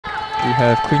We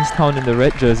have Queenstown in the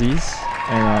red jerseys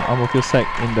and Ang Mo Kio Sec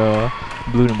in the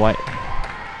blue and white.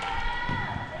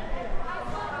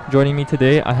 Joining me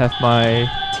today, I have my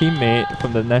teammate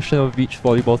from the National Beach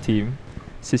Volleyball team,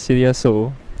 Cecilia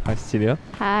So. Hi, Cecilia.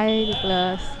 Hi,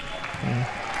 Nicholas.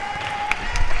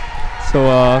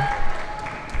 So,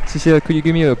 Cecilia, could you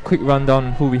give me a quick rundown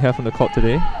on who we have on the court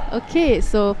today? Okay,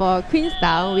 so for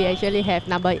Queenstown, we actually have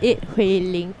number 8,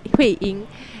 Hui Ying,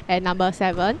 and number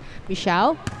 7,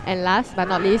 Michelle, and last but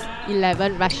not least,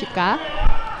 11, Rashika.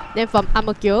 Then from Ang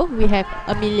Mo Kio, we have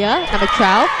Amelia, number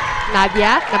 12,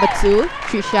 Nadia, number 2,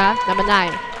 Trisha, number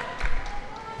 9.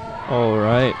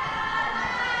 Alright.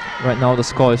 Right now the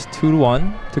score is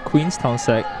 2-1 to Queenstown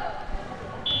Sec.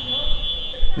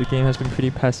 The game has been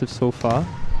pretty passive so far.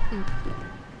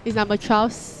 It's number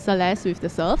 12, Celeste with the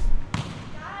serve.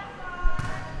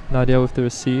 Nadia with the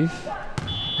receive.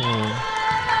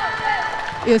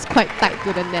 It was quite tight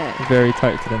to the net. Very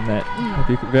tight to the net. It'd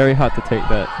be very hard to take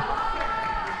that.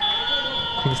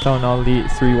 Queenstown now lead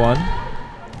 3-1.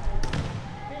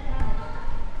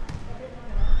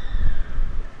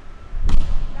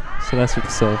 Celeste with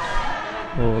the serve.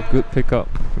 Oh, good pickup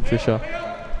from Trisha.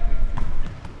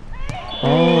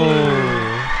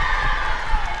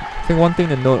 I think one thing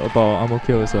to note about Ang Mo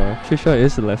Kio is Trisha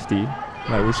is a lefty.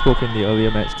 Like we spoke in the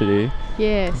earlier match today.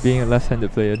 Yes. Being a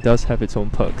left-handed player does have its own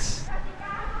perks.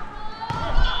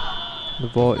 The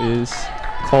ball is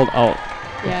called out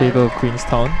in favor of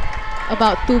Queenstown.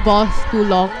 About 2 balls too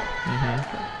long.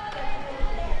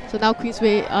 So now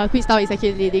Queenstown is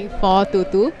actually leading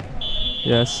 4-2.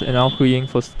 Yes, and now Hui Ying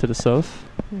to the serve.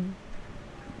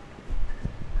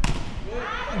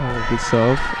 Oh, good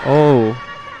serve. Oh,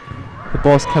 the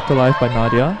ball's kept alive by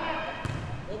Nadia.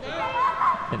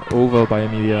 And over by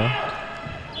Amelia.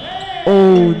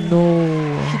 Oh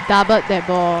no! She doubled that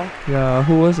ball. Yeah,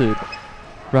 who was it?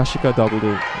 Rashika doubled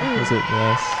it. Was it?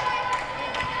 Yes.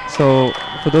 So,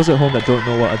 for those at home that don't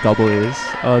know what a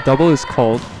double is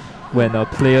called when a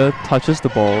player touches the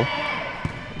ball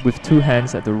with 2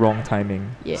 hands at the wrong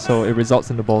timing. Yes. So it results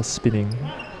in the ball spinning.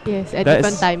 Yes, at That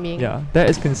different is- timing. Yeah, that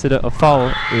is considered a foul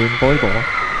in volleyball.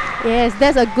 Yes,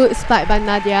 that's a good spike by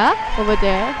Nadia over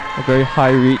there. A very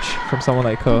high reach from someone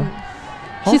like her.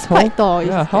 How She's quite tall.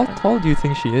 Yeah, how tall do you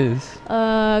think she is?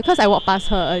 Because I walked past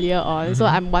her earlier on, so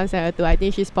I'm 172. I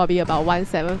think she's probably about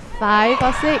 175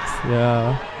 or 6.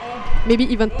 Yeah. Maybe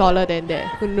even taller than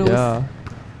that. Who knows? Yeah.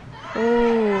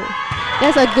 Oh,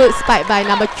 that's a good spike by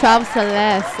number 12,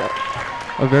 Celeste.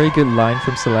 A very good line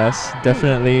from Celeste.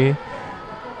 Definitely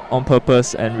on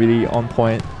purpose and really on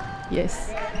point. Yes.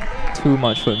 Too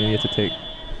much for Amelia to take.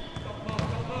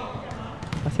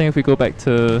 I think if we go back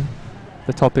to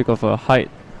the topic of height,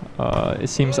 it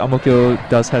seems Ang Mo Kio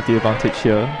does have the advantage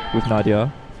here with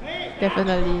Nadia.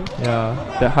 Definitely. Yeah,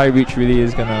 that high reach really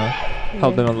is gonna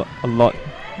help them a lot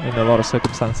in a lot of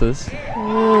circumstances.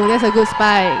 Oh, that's a good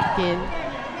spike again.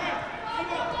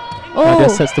 Nadia Oh,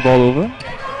 sets the ball over.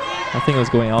 I think it was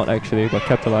going out actually, but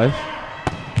kept alive.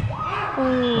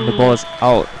 And the ball is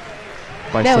out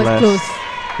by that Celeste. was close.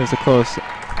 It was a close.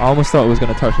 I almost thought it was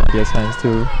gonna touch Nadia's hands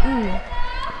too.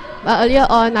 But earlier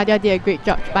on, Nadia did a great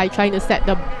job by trying to set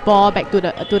the ball back to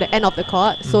the end of the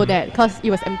court, so that because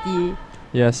it was empty.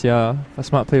 Yes, yeah, a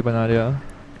smart play by Nadia.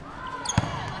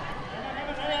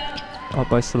 Out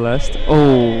by Celeste.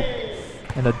 Oh,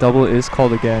 and the double is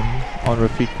called again on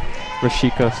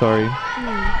Rashika. Sorry.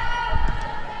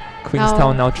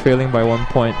 Queenstown now trailing by 1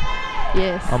 point.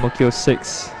 Yes. Ang Mo Kio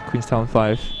 6, Queenstown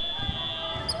 5.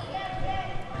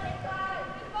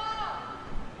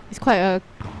 It's quite a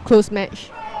close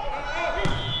match.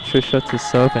 Trisha to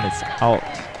serve and it's out.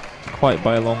 Quite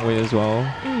by a long way as well.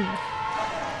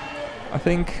 I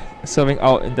think serving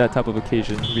out in that type of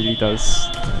occasion really does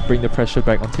bring the pressure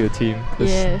back onto your team. 'Cause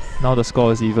Yes. now the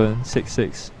score is even,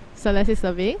 6-6. Celeste is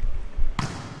serving.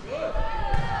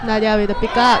 Nadia with the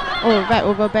pickup. Oh, right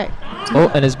over back. Oh,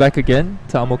 and it's back again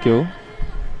to Ang Mo Kio.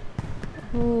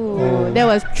 Oh, that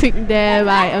was tricked there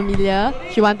by Amelia.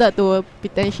 She wanted to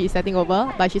pretend she's setting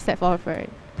over, but she set for her friend.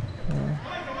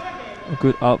 A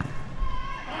good up.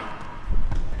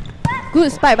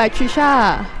 Good spike by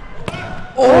Trisha.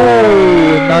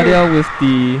 Oh, Nadia with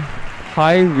the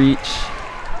high reach.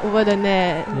 Over the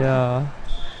net. Yeah.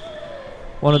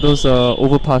 One of those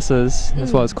overpasses,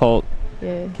 that's what it's called.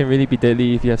 Yeah. Can really be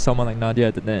deadly if you have someone like Nadia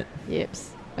at the net. Yep.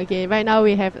 Okay, right now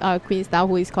we have Queenstown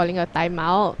who is calling a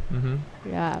timeout.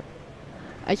 Yeah.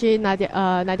 Actually,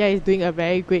 Nadia is doing a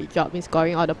very great job in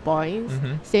scoring all the points.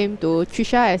 Same to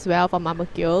Trisha as well from Ang Mo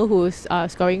Kio, who's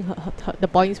scoring the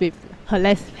points with her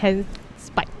left hand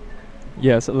spike.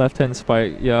 Yes, a left-hand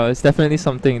spike. Yeah, it's definitely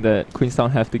something that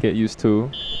Queenstown have to get used to.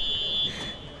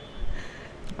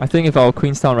 I think if I were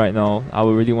Queenstown right now, I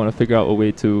would really want to figure out a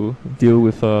way to deal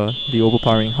with the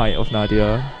overpowering height of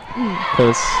Nadia.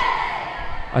 Because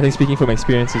I think, speaking from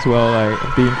experience as well,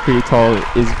 like being pretty tall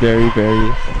is very,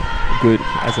 very good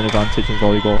as an advantage in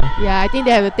volleyball. Yeah, I think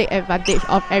they have to take advantage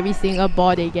of every single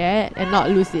ball they get and not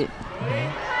lose it.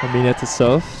 Armenia to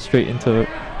serve straight into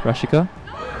Rashika.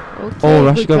 Okay,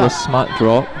 Oh, good Rashika was drop. smart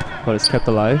drop, but it's kept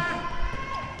alive.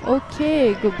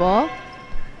 Okay, good ball.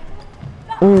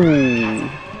 Oh,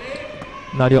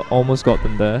 Nadia almost got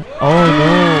them there. Oh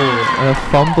no, and a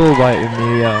fumble by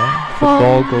Emilia. The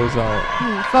ball goes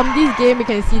out. From this game, we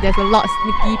can see there's a lot of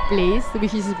sneaky plays,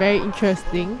 which is very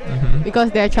interesting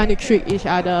because they're trying to trick each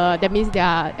other. That means they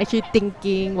are actually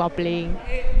thinking while playing.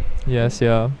 Yes,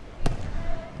 yeah.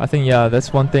 I think, yeah,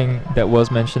 that's one thing that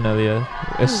was mentioned earlier.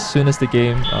 As soon as the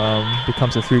game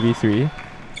becomes a 3v3,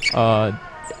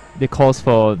 it calls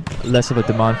for less of a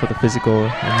demand for the physical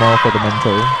and more for the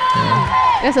mental. Yeah.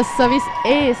 There's a service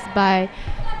ace by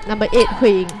number 8, Hui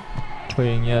Ying. Hui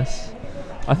Ying, yes.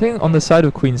 I think on the side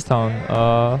of Queenstown,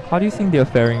 how do you think they're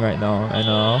faring right now? And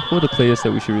who are the players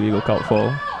that we should really look out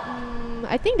for?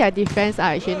 I think their defense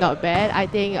are actually not bad. I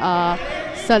think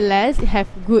Celeste have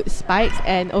good spikes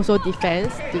and also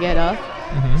defense together.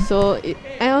 So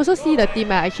I also see the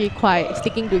team are actually quite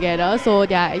sticking together. So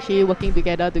they are actually working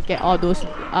together to get all those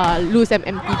loose and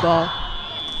empty ball.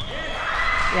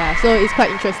 Yeah, so it's quite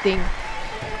interesting.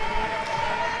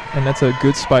 And that's a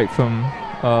good spike from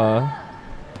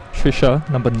Trisha,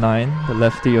 number 9, the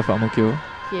lefty of Amokyo.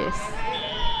 Yes.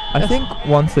 I think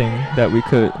one thing that we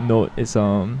could note is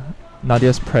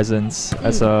Nadia's presence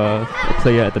as a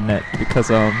player at the net, because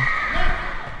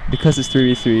it's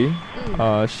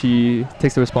 3v3, she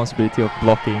takes the responsibility of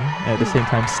blocking and at the same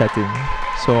time setting.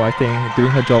 So I think doing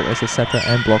her job as a setter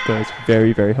and blocker is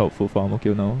very, very helpful for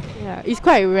Amokyo now. Yeah, it's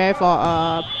quite rare for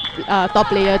a top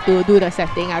player to do the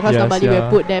setting because normally we'll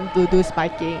put them to do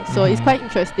spiking. So it's quite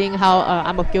interesting how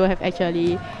Amokyo have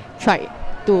actually tried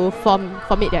to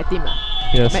formate their team.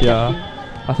 Yes,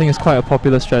 yeah. I think it's quite a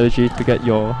popular strategy to get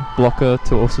your blocker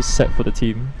to also set for the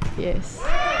team. Yes.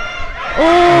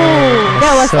 Oh,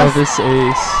 that was service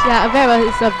ace. Yeah, that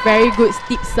was a very good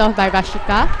steep serve by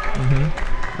Rashika.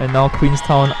 And now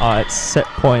Queenstown are at set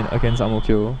point against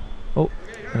Amokyo. Oh,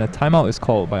 and a timeout is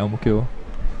called by Amokyo.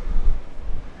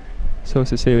 So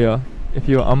Cecilia, if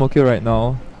you're Amokyo right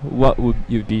now, what would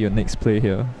be your next play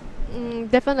here?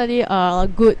 Definitely a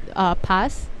good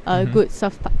pass, a good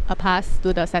serve pass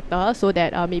to the setter, so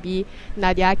that maybe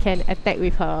Nadia can attack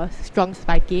with her strong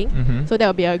spiking. So that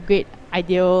would be a great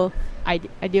ideal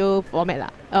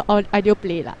format or ideal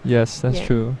play . Yes, that's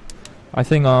true. I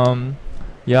think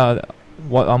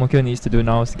what Amokyo needs to do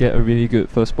now is to get a really good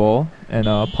first ball and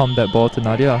pump that ball to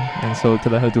Nadia, and so to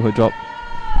let her do her job.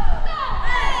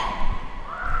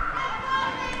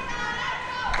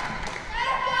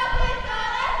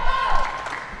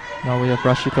 Now we have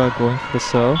Rashika going for the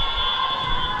serve.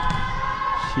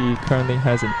 She currently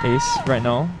has an ace right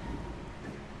now.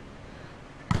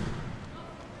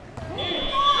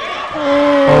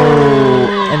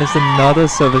 Oh, and it's another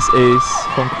service ace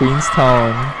from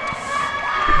Queenstown.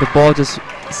 The ball just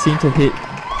seemed to hit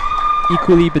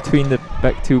equally between the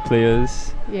back two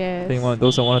players. Yes. I think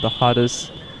those are one of the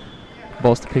hardest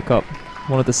balls to pick up.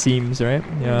 One of the seams, right?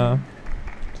 Yeah.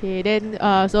 Okay, then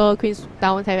so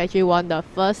Queenstown have actually won the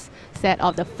first set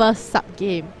of the first sub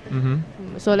game.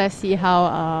 So let's see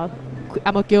how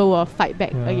Amokyo will fight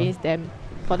back against them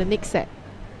for the next set.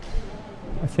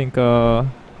 I think we'll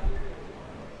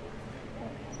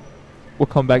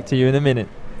come back to you in a minute.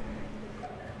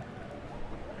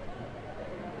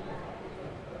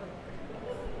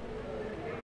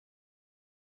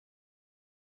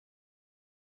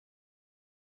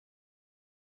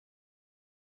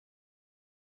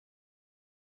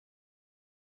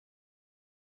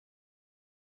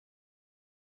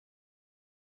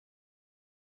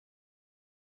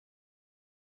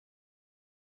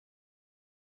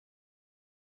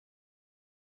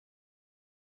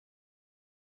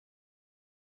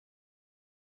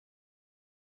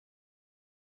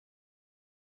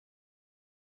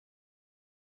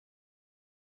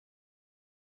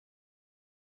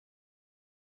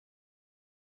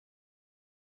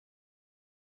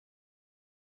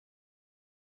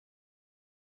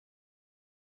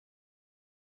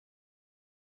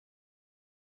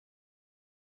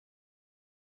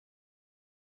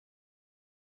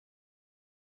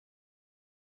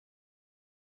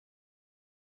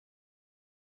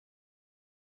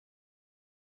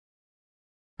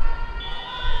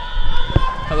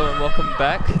 Hello and welcome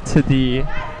back to the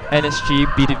NSG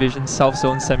B Division South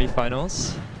Zone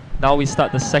semi-finals. Now we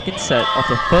start the second set of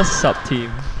the first sub team.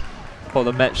 for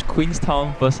the match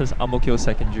Queenstown versus Ang Mo Kio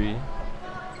Secondary.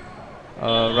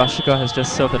 Rashika has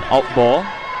just served an out ball,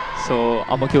 so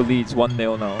Ang Mo Kio leads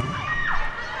 1-0 now.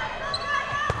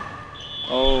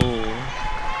 Oh,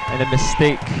 and a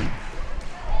mistake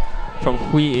from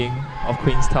Hui Ying of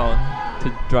Queenstown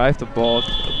to drive the ball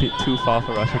a bit too far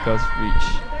for Rashika's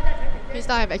reach.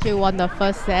 Queenstown have actually won the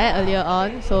first set earlier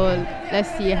on, so let's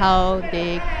see how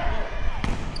they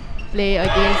play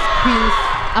against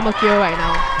Ang Mo Kio right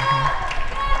now.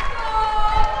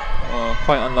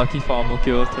 Quite unlucky for Ang Mo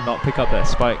Kio to not pick up that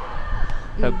spike.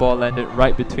 That ball landed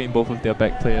right between both of their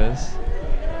back players.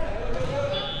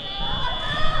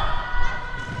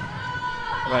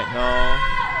 Right now,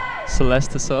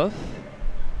 Celeste to serve.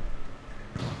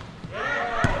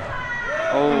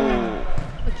 Oh.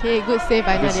 Okay, good save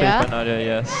by Good Nadia. save by Nadia,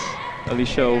 yes.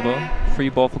 Alicia over. Free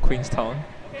ball for Queenstown.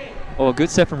 Oh, a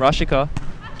good set from Rashika.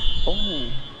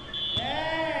 Oh.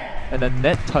 And a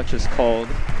net touch is called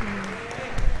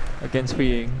against Hui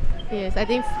Ying. Yes, I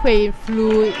think Hui Ying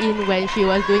flew in when she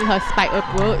was doing her spike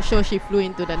approach, so she flew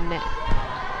into the net.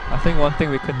 I think one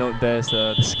thing we could note there is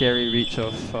the scary reach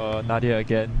of Nadia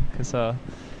again, because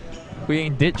Hui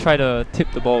Ying did try to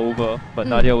tip the ball over, but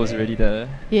Nadia was already there.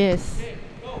 Yes.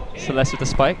 Celeste with the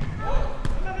spike.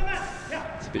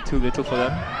 It's a bit too little for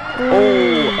them.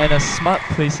 Oh, and a smart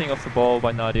placing of the ball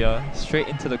by Nadia, straight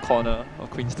into the corner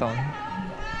of Queenstown.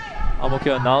 Ang Mo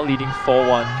Kio are now leading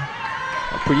 4-1.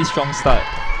 A pretty strong start.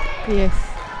 Yes.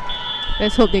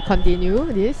 Let's hope they continue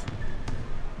this.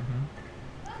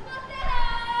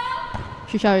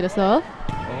 Trisha with the serve.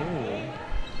 Oh,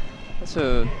 that's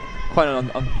quite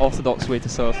an unorthodox way to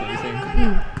serve, don't you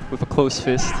think? With a closed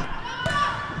fist.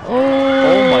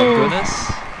 Oh my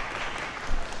goodness.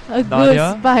 A Nadia?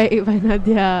 good spike by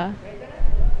Nadia.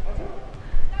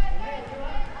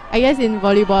 I guess in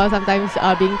volleyball, sometimes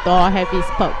being tall have its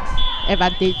perks,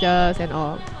 advantages and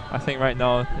all. I think right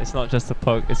now it's not just a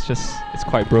perk, it's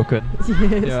quite broken.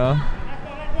 Yes. Yeah.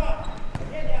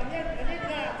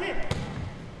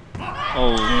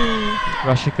 Oh,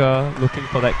 Rashika looking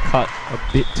for that cut a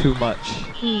bit too much.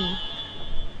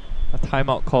 A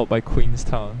timeout called by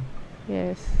Queenstown.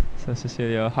 Yes. So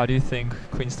Cecilia, how do you think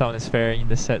Queenstown is faring in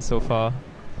the set so far?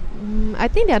 I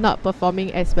think they are not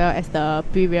performing as well as the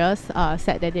previous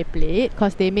set that they played,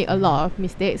 because they make a lot of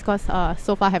mistakes. Because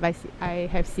so far I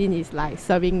have seen is like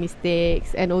serving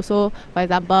mistakes, and also for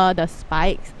example the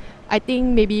spikes. I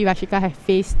think maybe Rashika have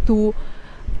faced too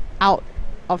out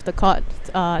of the court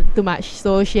too much,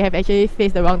 so she have actually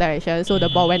faced the wrong direction, so the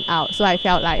ball went out. So I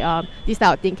felt like this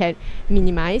type of thing can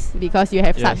minimize, because you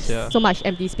have so much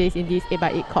empty space in this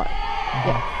 8x8 court.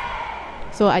 Yeah.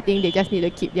 So I think they just need to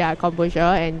keep their composure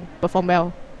and perform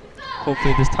well.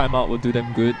 Hopefully this timeout will do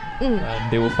them good,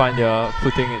 and they will find their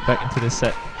footing back into the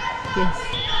set. Yes.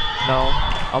 Now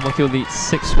Ang Mo Kio leads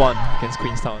 6-1 against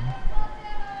Queenstown.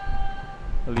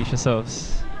 Alicia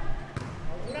serves.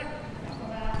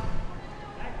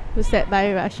 Good set by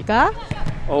Rashika.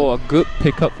 Oh, a good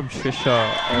pickup from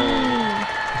Trisha.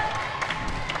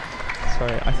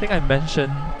 Sorry, I think I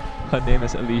mentioned her name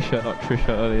as Alicia, not Trisha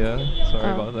earlier.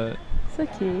 Sorry about that. It's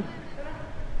okay.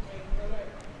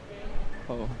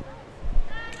 Oh.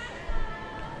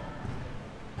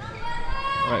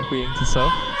 Right, Hui Ying to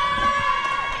serve.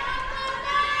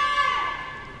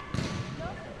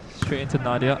 Straight into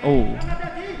Nadia. Oh.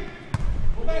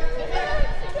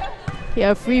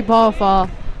 Here, a free ball for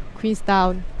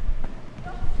Queenstown.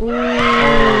 Oh,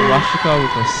 Rashika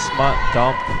with a smart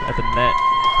dump at the net.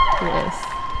 Yes.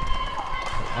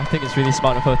 I think it's really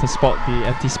smart of her to spot the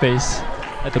empty space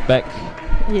at the back.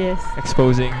 Yes.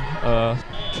 Exposing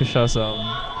Trisha's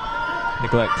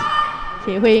neglect.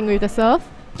 Okay, Hui Ying with the serve.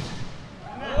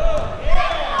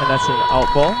 And that's an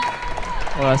out ball.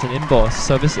 Oh, that's an in ball.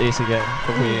 Service ace again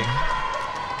for Hui Ying.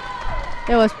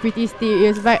 That was pretty steep. It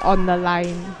was right on the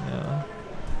line. Yeah.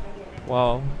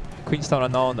 Wow. Queenstown are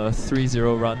now on a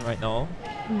 3-0 run right now.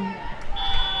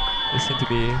 They seem to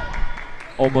be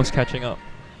almost catching up.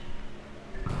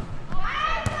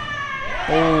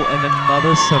 Oh, and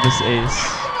another service ace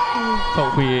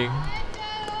from Hui Ying.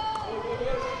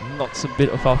 Knocks a bit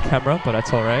off our camera, but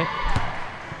that's alright.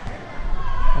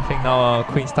 I think now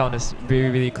Queenstown is really,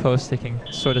 really close. They can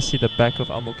sort of see the back of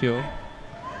Ang Mo Kio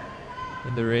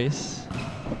in the race.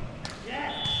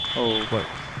 Oh, but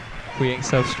Hui Ying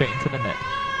serves straight into the net.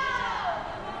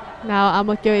 Now Ang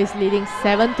Mo Kio is leading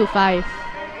 7-5.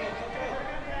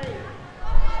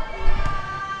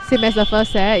 Same as the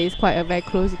first set, it's quite a very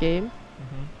close game.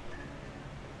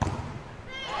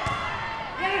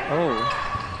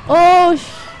 Oh!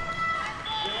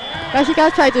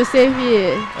 Rashika tried to save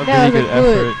it. That was really a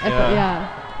good effort.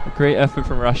 Yeah. A great effort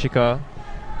from Rashika.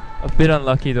 A bit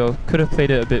unlucky though. Could have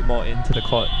played it a bit more into the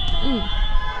court.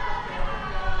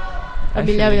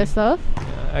 Familiar with the serve?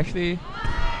 Yeah, actually,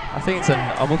 I think it's an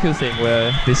Amokyo thing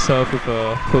where they serve with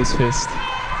a closed fist.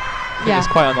 I think it's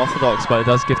quite unorthodox, but it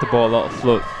does give the ball a lot of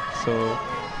float. So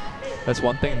that's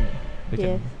one thing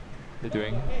they're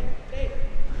doing.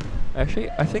 Actually,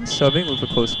 I think serving with a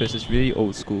closed fist is really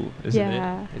old school, isn't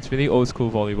it? It's really old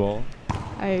school volleyball.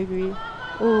 I agree.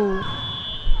 Oh.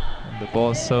 And the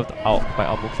ball is served out by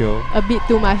Amokyo. A bit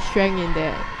too much strength in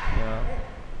there. Yeah.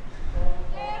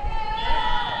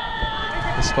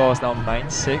 The score is now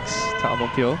 9-6 to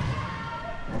Amokyo.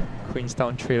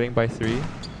 Queenstown trailing by 3.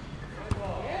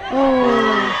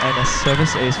 Oh. And a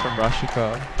service ace from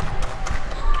Rashika.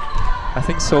 I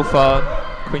think so far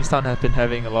Queenstown have been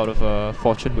having a lot of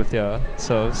fortune with their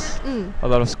serves. A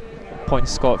lot of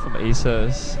points scored from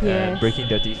aces and breaking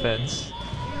their defense.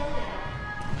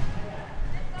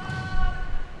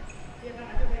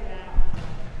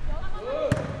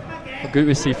 A good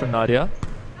receive from Nadia.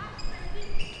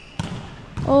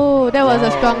 Oh, that was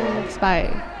a strong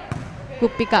spike.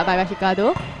 Good pick up by Rashika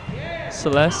though.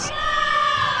 Celeste.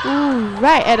 Ooh,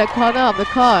 right at the corner of the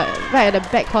court. Right at the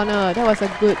back corner. That was a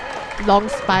good long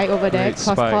spike over there. Great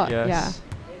Cross spike, court. yes.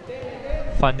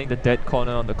 Finding the dead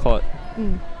corner on the court.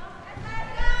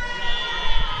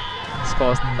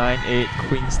 Scores 9-8.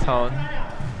 Queenstown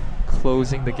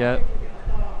closing the gap.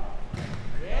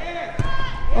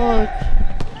 Oh.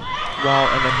 Wow,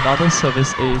 and another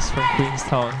service ace from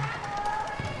Queenstown.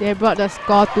 They brought the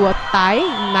score to a tie,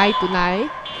 9-9.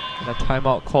 And a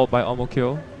timeout called by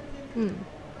Amokyo.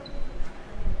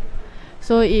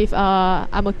 So if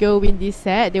Amokyo win this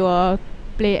set, they will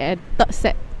play a third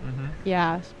set.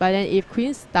 Yeah, but then if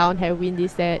Queenstown have win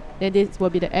this set, then this will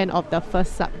be the end of the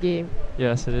first sub game.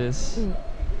 Yes, it is.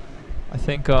 I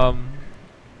think the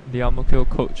Amokyo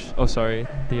coach,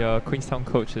 the Queenstown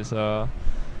coach is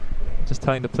just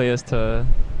telling the players to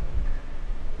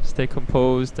stay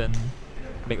composed and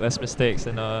make less mistakes,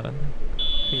 and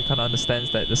he kind of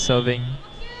understands that the serving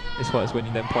is what is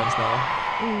winning them points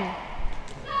now.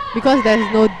 Because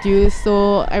there's no deuce,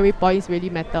 so every point really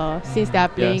matter since they are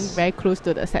playing very close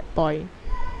to the set point.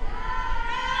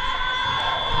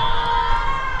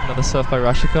 Another serve by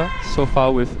Rashika, so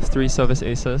far with 3 service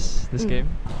aces this game.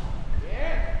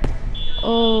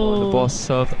 Oh, the ball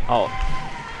served out.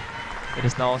 It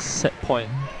is now set point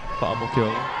for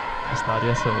Amokyo as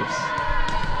Nadia serves.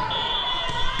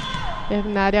 We have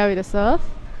Nadia with the serve.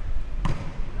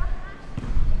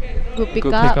 Good pick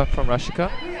Good up. pick up from Rashika.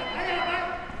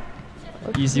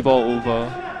 Easy ball over.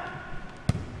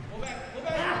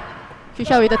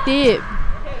 Trisha with the tip.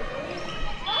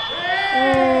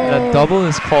 And a double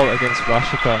is called against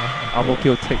Rashika. And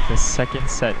Amokyo take the second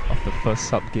set of the first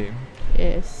sub game.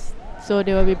 Yes. So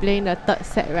they will be playing the third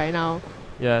set right now.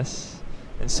 Yes.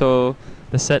 And so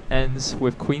the set ends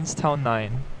with Queenstown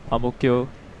 9, Amokyo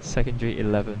Secondary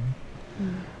 11.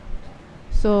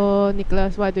 So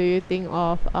Nicholas, what do you think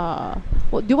of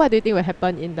what do you think will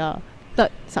happen in the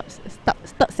third set?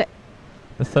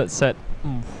 The third set.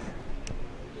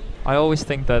 I always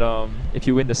think that if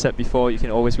you win the set before, you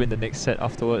can always win the next set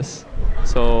afterwards.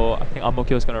 So I think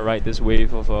Amokyo is going to ride this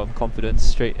wave of confidence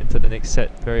straight into the next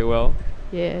set very well.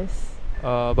 Yes.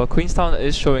 But Queenstown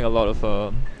is showing a lot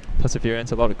of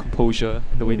perseverance, a lot of composure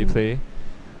in the way they play.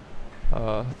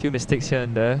 A few mistakes here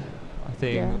and there, I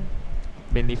think,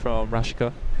 mainly from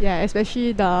Rashika. Yeah,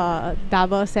 especially the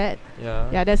double set.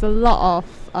 Yeah, there's a lot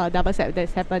of double set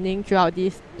that's happening throughout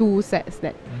these 2 sets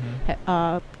that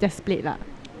just played lah.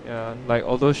 Yeah, like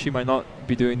although she might not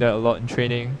be doing that a lot in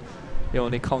training, it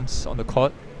only counts on the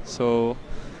court. So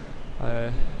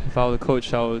if I were the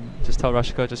coach, I would just tell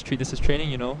Rashika, just treat this as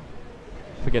training,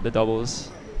 forget the doubles.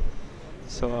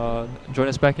 So join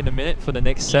us back in a minute for the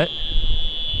next set.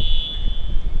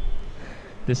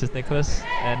 This is Nicholas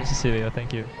and Cecilia,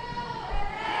 thank you.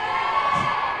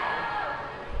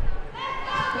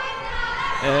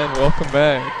 And welcome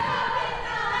back.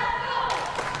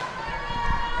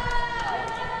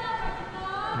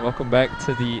 Welcome back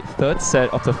to the third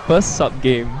set of the first sub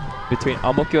game between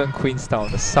Amokyo and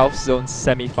Queenstown, the South Zone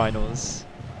semi-finals.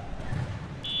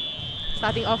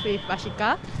 Starting off with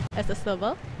Rashika as the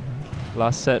server.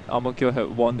 Last set, Amokyo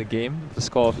had won the game with a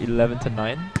score of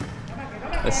 11-9.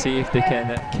 Let's see if they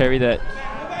can carry that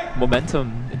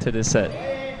momentum into this set.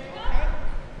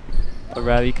 A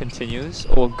rally continues.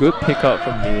 Oh, good pickup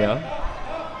from Nia.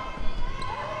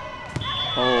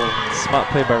 Oh, smart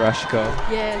play by Rashika.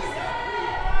 Yes.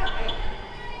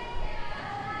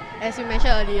 As you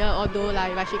mentioned earlier, although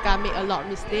like Rashika made a lot of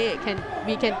mistakes,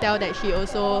 we can tell that she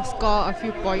also scored a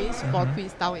few points for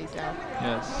Queenstown itself.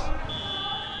 Yes.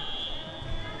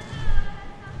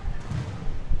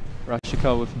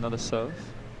 Rashika with another serve.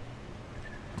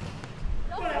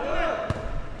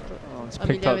 It's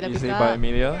picked up easily by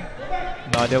Amelia.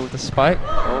 Nadia with the spike.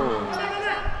 Oh,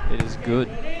 it is good,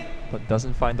 but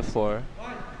doesn't find the floor.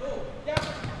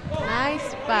 Nice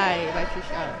spike by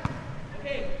Trisha.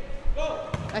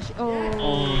 Oh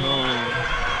no.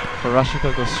 So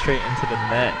Rashika goes straight into the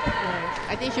net. Yes.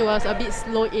 I think she was a bit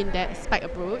slow in that spike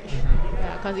approach,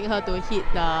 causing her to hit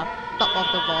the top of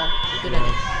the ball into the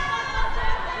net.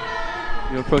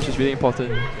 Your approach is really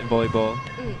important in volleyball.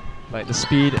 Like the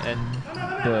speed and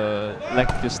the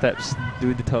length of your steps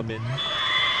do determine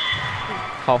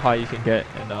how high you can get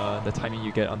and the timing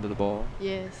you get under the ball.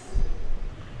 Yes.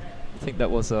 I think that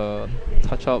was a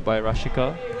touch out by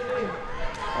Rashika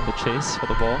on the chase for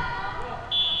the ball.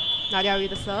 Nadia with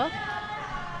the serve.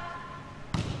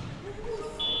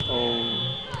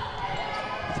 Oh,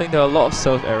 I think there are a lot of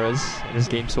serve errors in this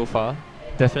game so far.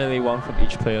 Definitely one from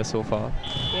each player so far.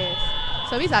 Yes.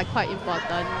 Services are quite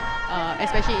important,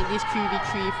 especially in this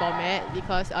 3v3 format,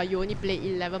 because you only play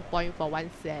 11 points for one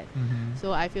set.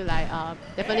 So I feel like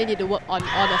definitely need to work on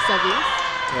all the servings.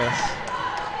 Yes.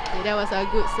 Okay, that was a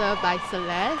good serve by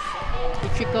Celeste.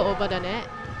 It trickled over the net.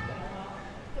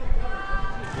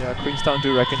 Yeah, Queenstown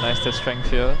do recognize their strength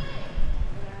here.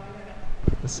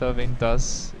 The serving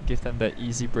does give them that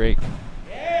easy break.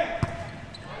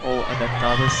 Oh, and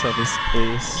another service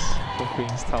ace for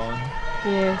Queenstown.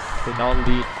 Yes. They now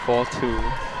lead 4-2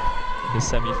 in the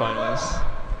semi-finals.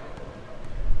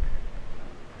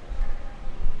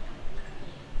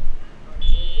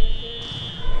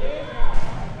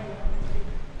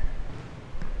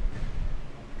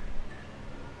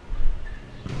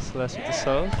 Celeste with the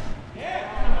serve.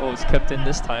 Oh, it's kept in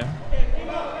this time.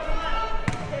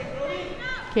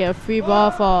 Okay, a free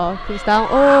ball for Queenstown.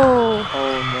 Oh!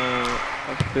 Oh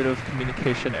no, a bit of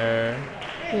communication error.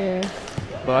 Yeah.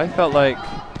 But I felt like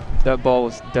that ball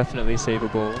was definitely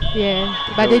savable. Yeah,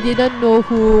 but they didn't know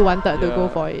who wanted to go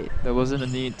for it. There wasn't a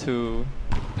need to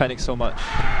panic so much.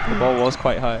 The ball was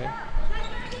quite high.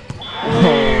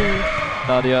 Oh,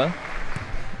 Nadia.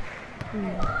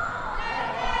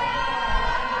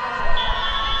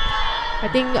 I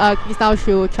think Queenstown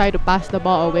should try to pass the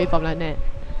ball away from the net.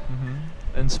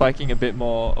 And spiking a bit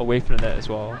more away from the net as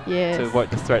well. Yes. To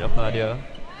avoid the threat of Nadia.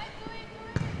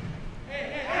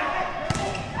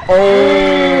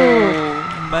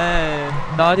 Oh man,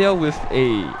 Nadia with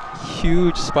a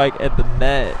huge spike at the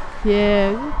net.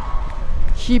 Yeah,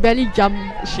 she barely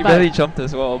jumped. She barely jumped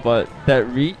as well, but that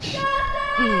reach,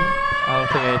 I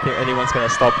don't think anyone's gonna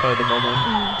stop her at the moment.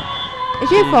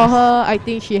 Actually, for her, I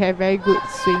think she had very good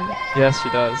swing. Yes, she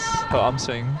does. Her arm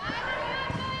swing.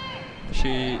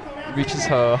 She reaches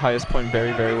her highest point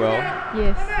very, very well.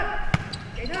 Yes.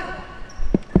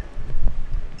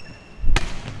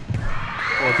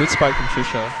 Oh, good spike from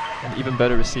Trisha, and even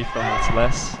better receive from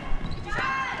Celeste.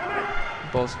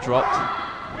 Ball's dropped.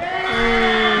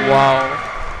 Wow.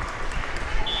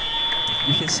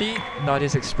 You can see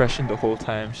Nadia's expression the whole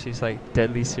time. She's like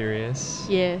deadly serious.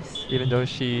 Yes. Even though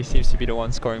she seems to be the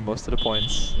one scoring most of the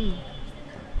points.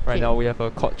 Right now we have a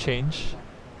court change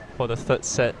for the third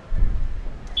set.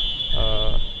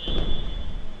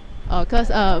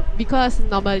 Because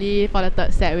normally for the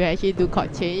third set we actually do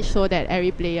court change so that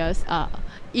every players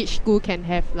each school can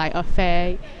have like a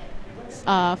fair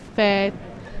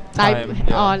time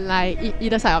on like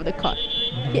either side of the court.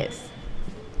 Yes.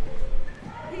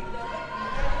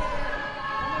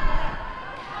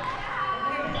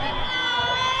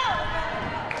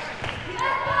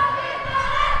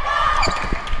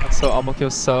 So Amokyo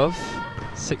serve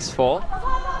 6-4.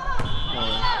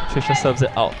 Trisha serves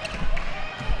it out.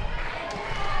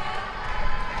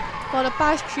 For the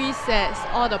past 3 sets,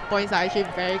 all the points are actually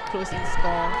very close in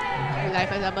score. Like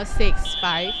for example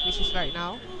 6-5, which is right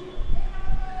now.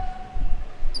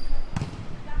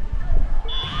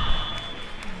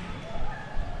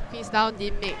 Queenstown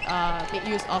did make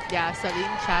use of their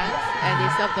serving chance and they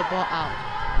served the ball out.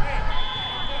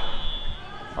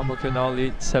 Amokyo now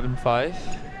lead 7-5.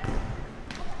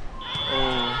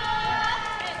 Oh.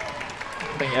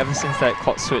 I think ever since that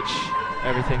court switch,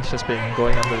 everything's just been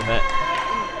going under the net.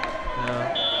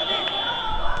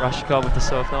 Yeah. Rashika with the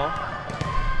serve now.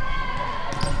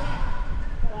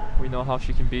 We know how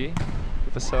she can be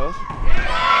with the serve.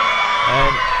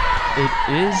 And it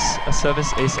is a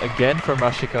service ace again from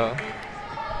Rashika.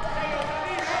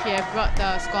 She has brought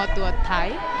the score to a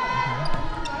tie.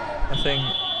 I think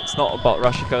it's not about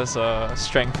Rashika's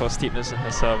strength or steepness in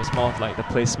her serve, it's more of like the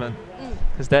placement.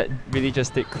 Because that really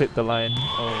just did clip the line.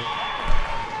 Oh.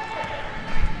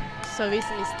 Service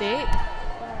mistake.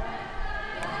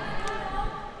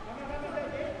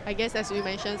 I guess as we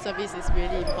mentioned, service is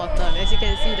really important. As you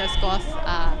can see, the scores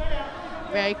are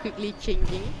very quickly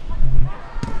changing.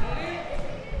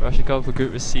 Rashika with a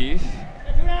good receive.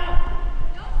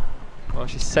 Well,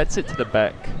 she sets it to the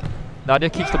back. Nadia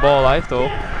keeps the ball alive though.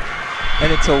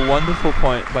 And it's a wonderful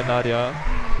point by Nadia.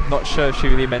 Not sure if she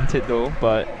really meant it though,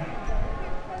 but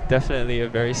definitely a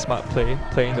very smart play.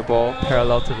 Playing the ball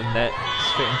parallel to the net,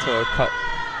 straight into a cut.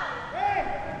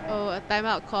 Oh, a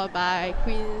timeout called by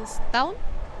Queenstown.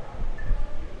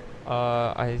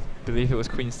 I believe it was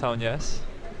Queenstown, yes.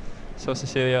 So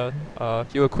Cecilia,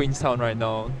 if you were Queenstown right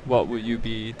now, what would you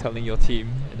be telling your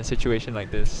team in a situation like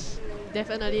this?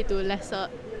 Definitely to lesser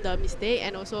the mistake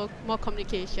and also more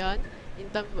communication in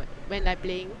terms when they're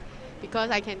playing, because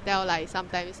I can tell like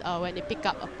sometimes when they pick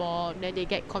up a ball then they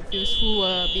get confused who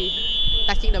will be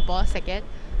touching the ball second.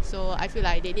 So I feel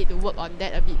like they need to work on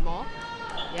that a bit more.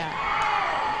 Yeah.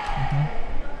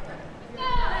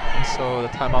 And so the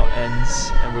timeout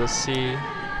ends, and we'll see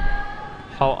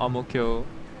how Amokyo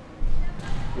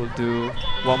will do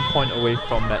 1 point away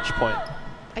from match point.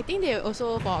 I think they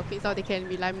also for Queenstown they can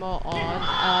rely more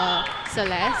on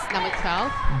Celeste, number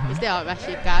 12, instead of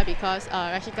Rashika, because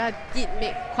Rashika did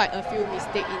make quite a few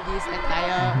mistakes in this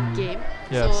entire game.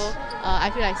 Yes. So I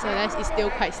feel like Celeste is still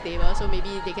quite stable, so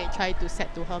maybe they can try to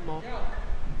set to her more.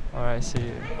 Alright, I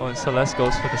see. Oh, and Celeste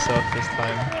goes for the serve this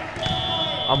time.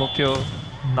 Amokyo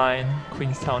 9,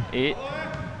 Queenstown 8.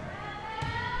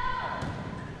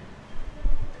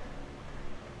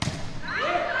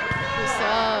 Good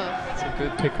serve. It's a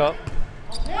good pickup.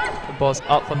 The ball's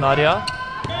up for Nadia.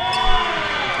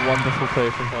 Wonderful play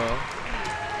from her.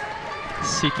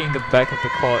 Seeking the back of the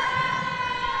court.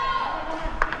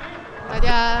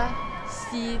 Nadia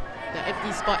see the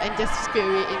empty spot and just straight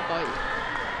away in for it.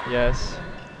 Yes,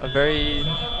 a very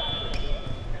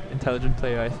intelligent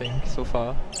player, I think, so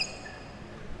far.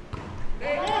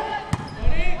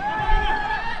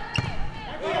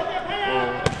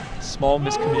 Oh, a small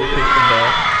miscommunication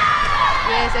there.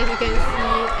 Yes, as you can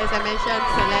see, as I mentioned,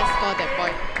 Celeste scored that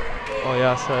point. Oh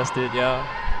yeah, Celeste did, yeah.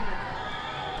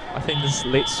 I think this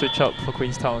late switch up for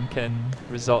Queenstown can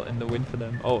result in the win for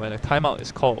them. Oh, and a timeout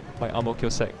is called by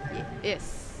Amokyo Sek.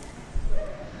 Yes.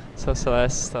 So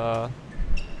Celeste,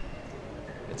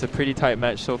 it's a pretty tight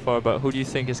match so far, but who do you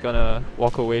think is gonna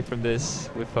walk away from this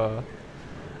with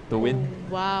the win?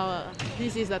 Oh, wow,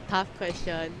 this is a tough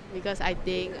question because I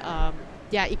think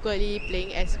they are equally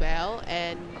playing as well,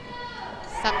 and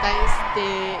sometimes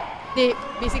they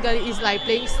basically it's like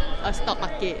playing a stock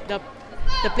market.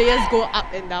 The players go up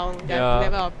and down their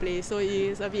level of play, so it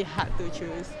is a bit hard to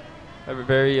choose.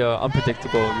 Very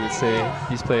unpredictable, you would say,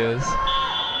 these players.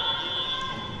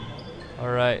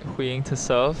 Alright, Hui Ying to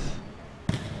serve.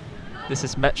 This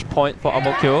is match point for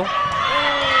Amokyo.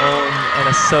 Oh, and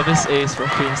a service ace from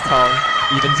Queenstown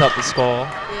evens up the score.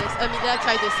 Yes, Amida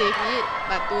tried to save it,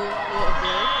 but to no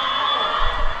avail.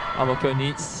 Amokyo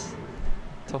needs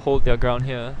to hold their ground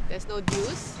here. There's no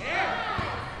deuce.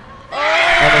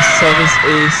 And a service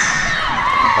ace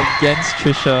against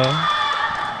Trisha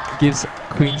gives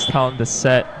Queenstown the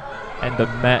set and the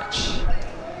match.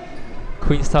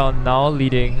 Queenstown now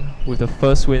leading with the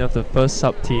first win of the first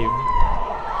sub-team.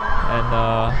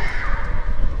 And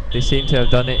they seem to have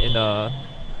done it in a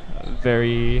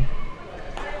very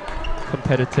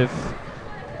competitive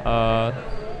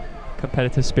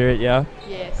spirit, yeah?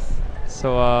 Yes.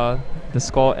 So the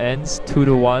score ends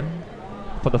 2-1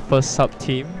 for the first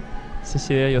sub-team.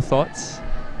 Cecilia, your thoughts?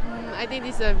 I think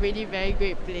this is a really very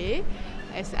great play.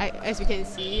 As you can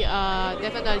see,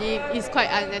 definitely it's quite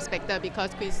unexpected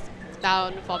because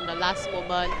Queenstown from the last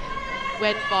moment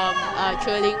went from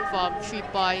trailing from 3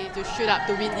 points to shoot up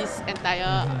to win this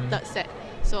entire third set.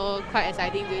 So quite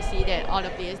exciting to see that all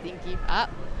the players didn't give up.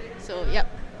 So yep.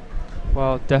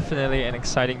 Well, definitely an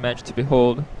exciting match to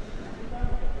behold.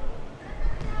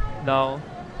 Now,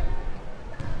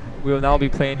 we'll now be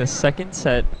playing the second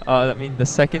set, the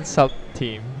second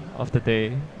sub-team of the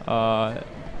day.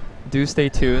 Do stay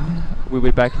tuned. We'll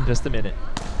be back in just a minute.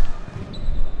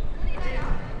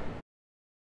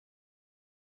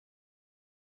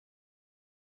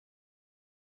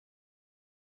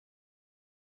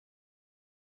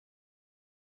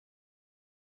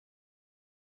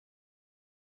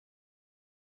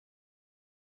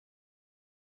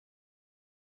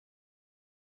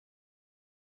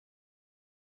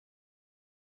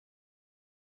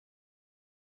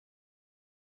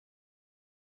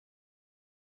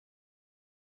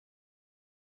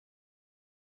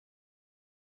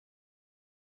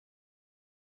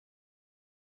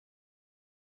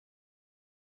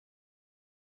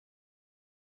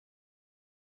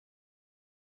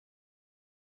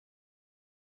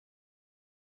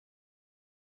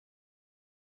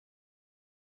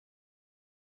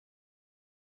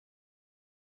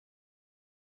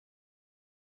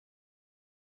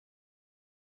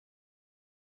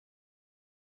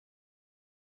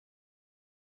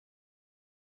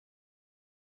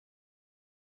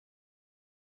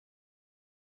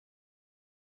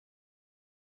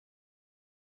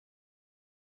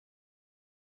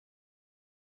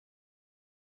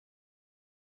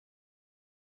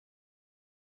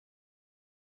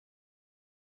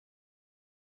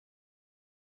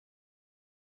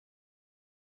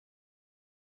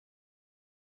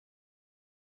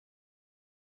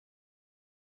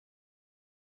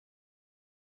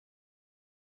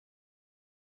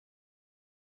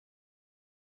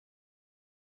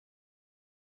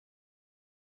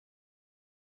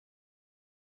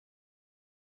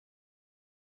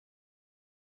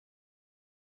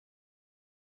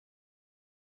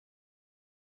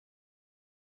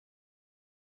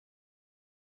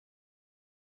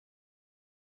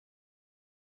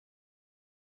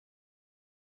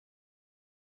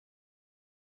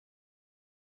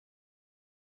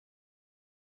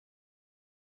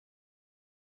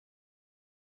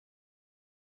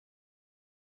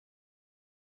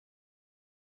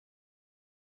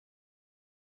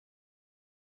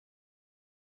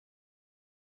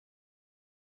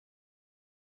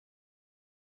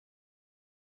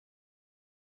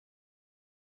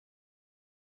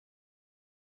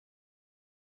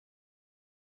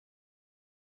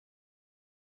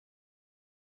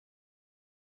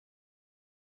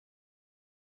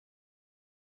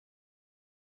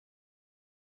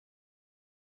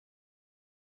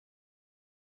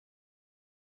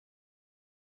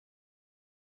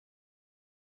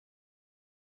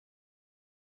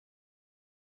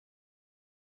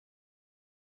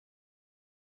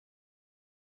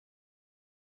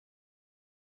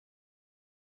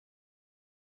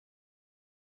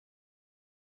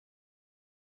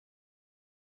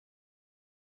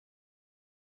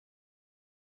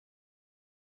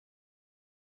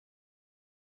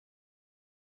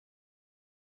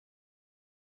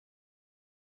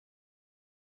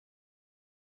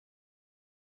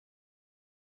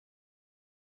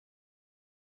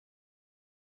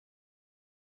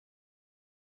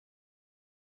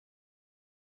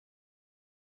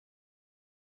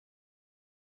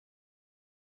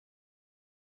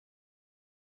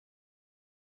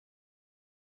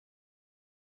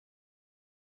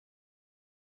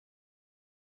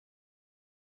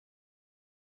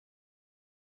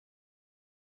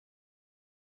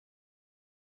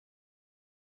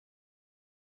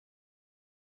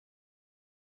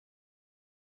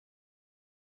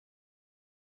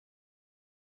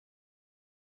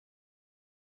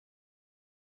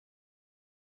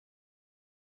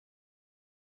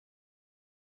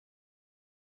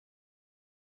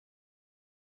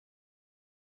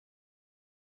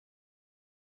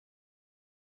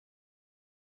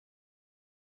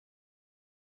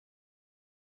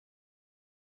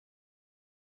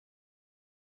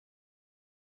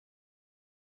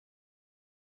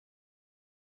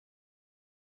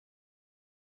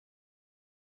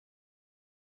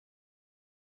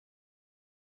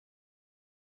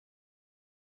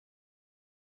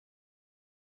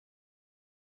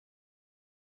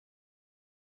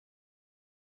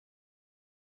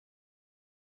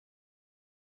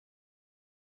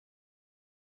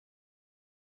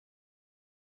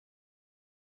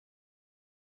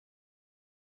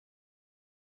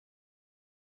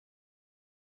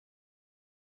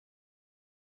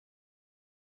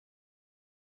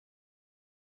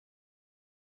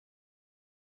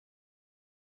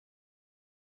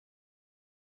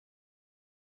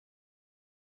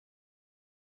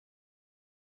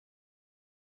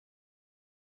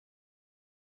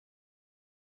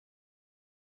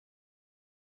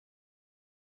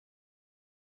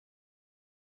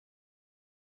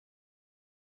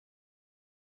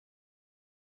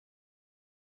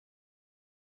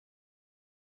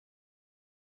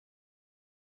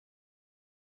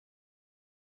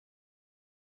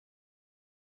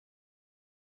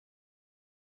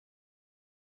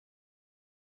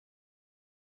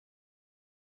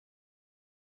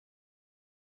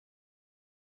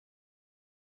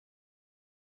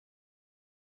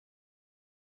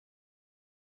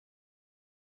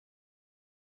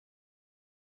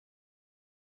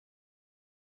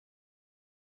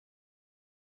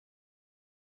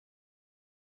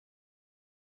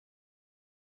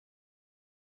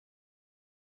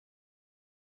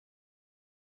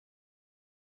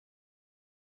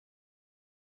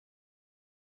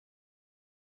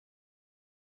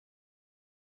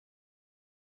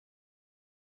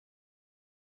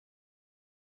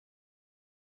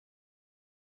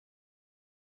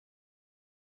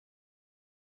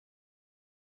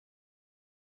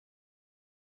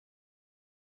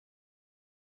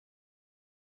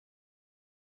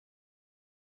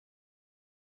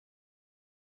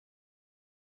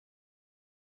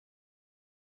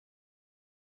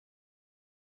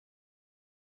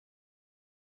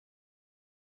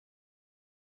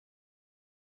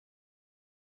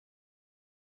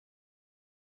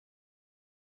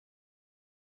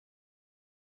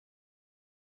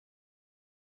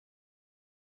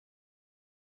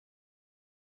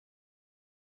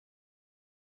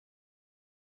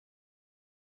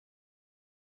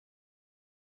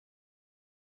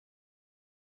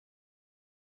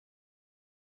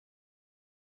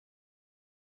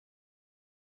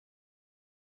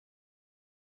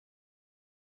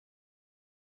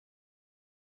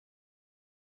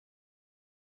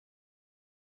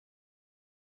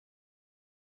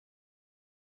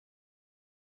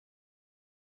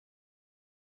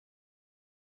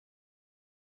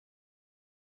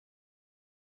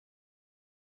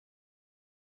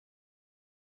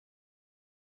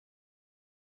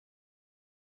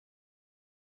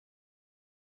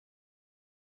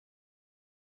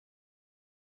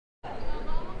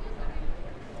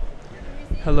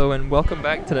 Hello and welcome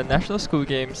back to the National School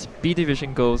Games B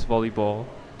Division Girls Volleyball.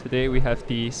 Today we have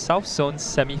the South Zone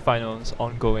semi-finals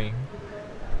ongoing.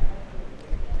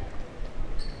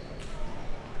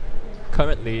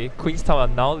 Currently, Queenstown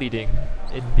are now leading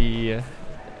in the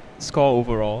score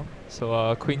overall.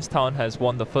 So Queenstown has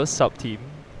won the first sub-team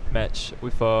match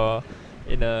with a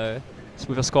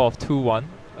score of 2-1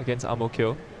 against Ang Mo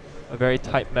Kio. A very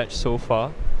tight match so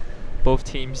far. Both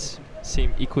teams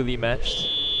seem equally matched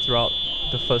throughout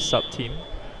the first sub-team.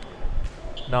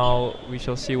 Now we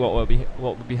shall see what will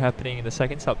be happening in the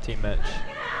second sub-team match.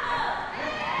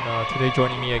 Today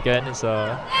joining me again is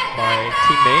my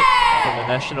teammate from the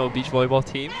National Beach Volleyball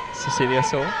team, Cecilia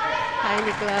So. Hi,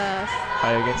 Nicholas.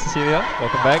 Hi again, Cecilia.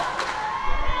 Welcome back.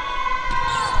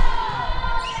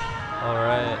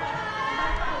 Alright.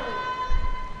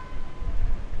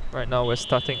 Right now we're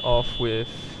starting off with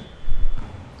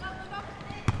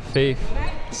Faith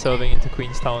serving into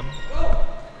Queenstown.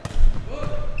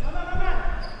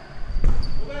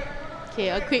 Okay,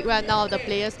 a quick rundown of the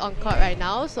players on court right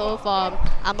now. So from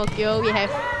Ang Mo Kio, we have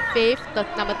Faith,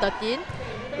 number 13.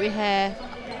 We have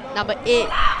number 8,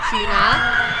 Trina.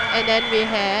 And then we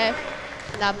have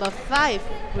number 5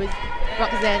 with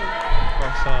Roxanne.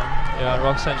 Yeah,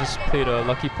 Roxanne just played a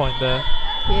lucky point there.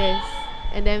 Yes.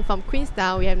 And then from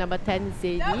Queenstown, we have number 10,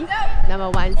 Zadie. Number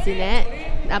 1,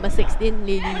 Sinette. Number 16,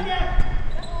 Lily.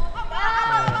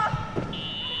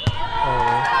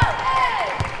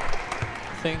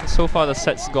 I think so far the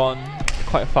set's gone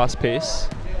quite fast pace.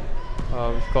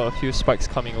 We've got a few spikes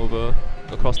coming over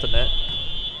across the net.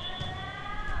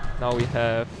 Now we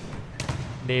have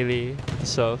Nelly to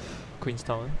serve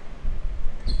Queenstown.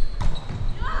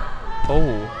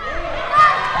 Oh,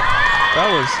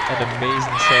 that was an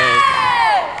amazing serve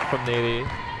from Nelly.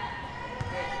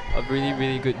 A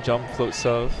really good jump float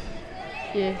serve.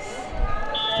 Yes.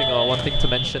 I think one thing to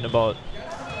mention about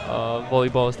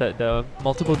volleyball is that there are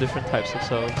multiple different types of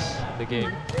serves in the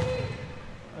game.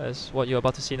 As what you're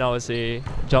about to see now is a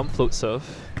jump float serve,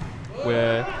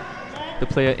 where the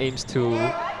player aims to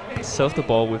serve the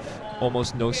ball with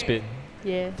almost no spin,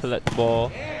 to let the ball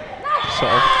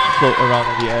sort of float around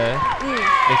in the air,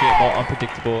 making it more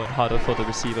unpredictable and harder for the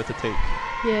receiver to take.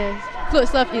 Yes, float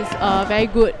serve is a very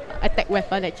good attack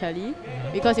weapon actually,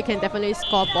 because you can definitely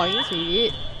score points with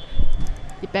it,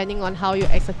 depending on how you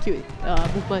execute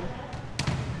movement.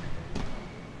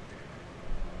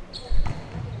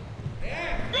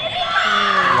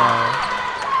 Wow.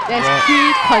 There's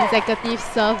 3 consecutive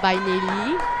serve by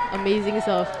Nelly. Amazing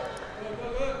serve.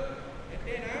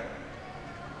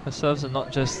 Her serves are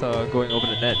not just going over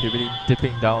the net, they're really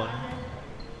dipping down,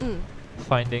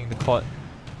 finding the court,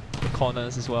 the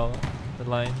corners as well, the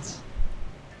lines.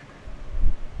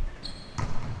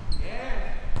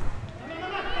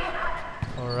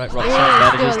 Alright, Roxanne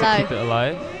manages to keep it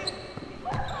alive.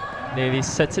 Nelly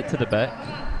sets it to the back,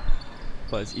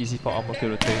 but it's easy for Ang Mo Kio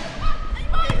to take.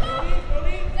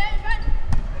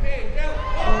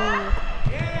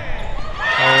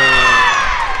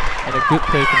 And a good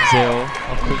play from Zale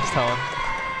of Queenstown.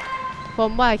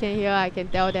 From what I can hear, I can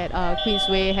tell that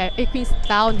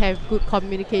Queenstown have good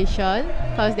communication,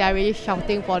 because they are really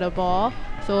shouting for the ball.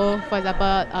 So, for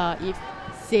example, if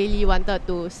Nelly wanted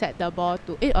to set the ball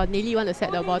to Nelly want to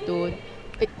set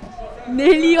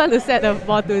the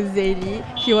ball to Zaylee,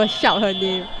 she will shout her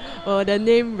name. Oh, the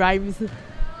name rhymes.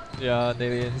 Yeah,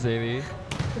 Nelly and Zaylee.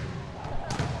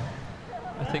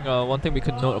 I think one thing we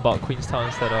could note about Queenstown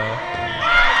is that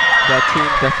their team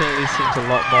definitely seems a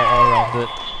lot more all-rounded.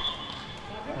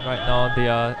 And right now they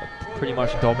are pretty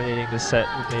much dominating the set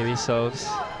with Nelly serves.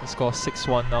 The score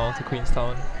 6-1 now to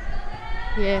Queenstown.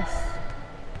 Yes.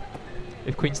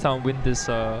 If Queenstown win this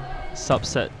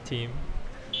subset team,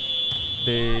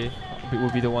 they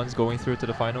will be the ones going through to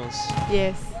the finals.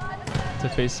 Yes. To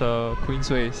face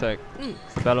Queensway sec.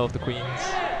 It's the Battle of the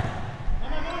Queens.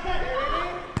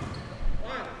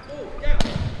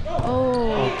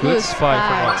 Oh, good spike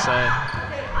from Roxanne.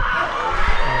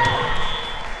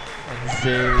 And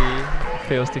Zaylee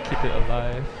fails to keep it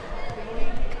alive.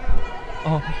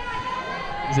 Oh,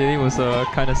 Zaylee was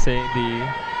kind of saying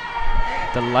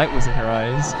the light was in her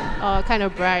eyes. Oh, kind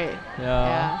of bright.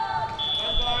 Yeah.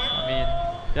 I mean,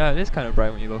 yeah, it is kind of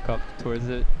bright when you look up towards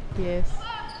it. Yes.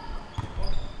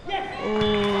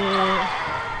 Oh,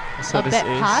 So a bad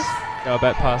pass? Yeah, a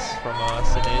bad pass from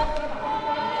Sinead.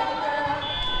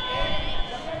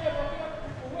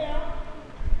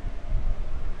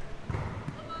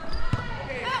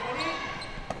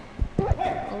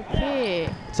 Okay.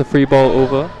 It's a free ball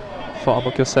over for Ang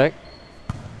Mo Kio sec.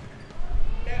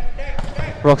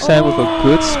 Roxanne with a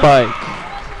good spike.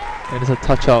 And it's a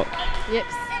touch out Yep.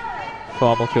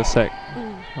 for Ang Mo Kio sec.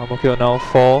 Amokyo now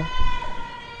 4,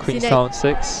 Queenstown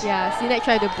 6. Yeah, Sinek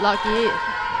tried to block it,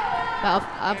 but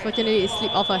unfortunately it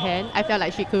slipped off her hand. I felt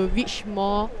like she could reach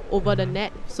more over the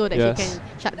net so that she can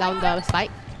shut down the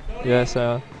spike. Yes,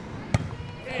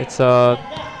 it's a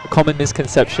common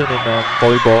misconception in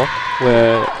volleyball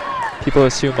where people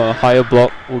assume a higher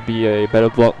block will be a better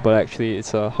block, but actually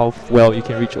it's how well you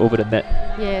can reach over the net.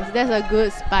 Yes, that's a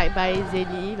good spike by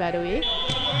Zeli, by the way.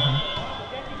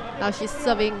 Now she's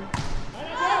serving.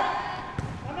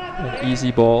 An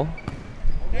easy ball.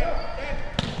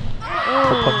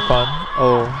 For Fun.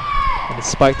 Oh, and it's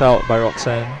spiked out by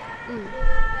Roxanne.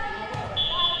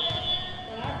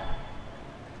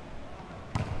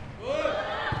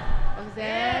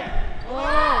 Roxanne.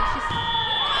 Oh, she's.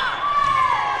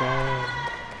 Damn.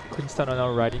 Queenstown are now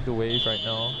riding the wave right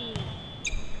now.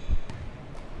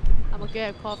 Amokyo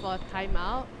have called for a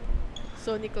timeout.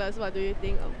 So Nicholas, what do you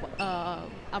think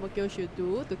Amokyo should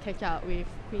do to catch up with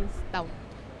Queenstown?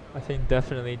 I think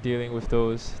definitely dealing with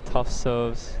those tough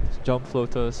serves, jump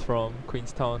floaters from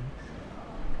Queenstown.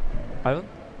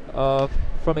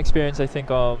 From experience, I think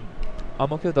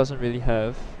Amokyo doesn't really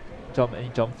have any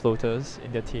jump floaters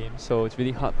in their team, so it's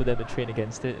really hard for them to train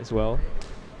against it as well.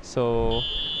 So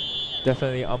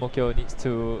definitely Amokyo needs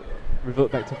to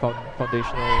revert back to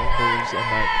foundational moves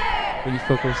and really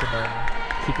focus on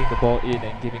keeping the ball in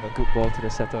and giving a good ball to the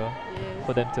setter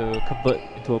for them to convert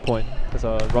into a point. Because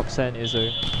Roxanne is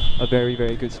a very,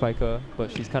 very good spiker,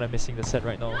 but she's kind of missing the set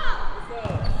right now.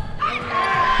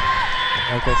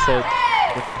 Like I said,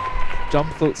 the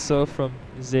jump float serve from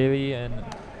Zeli and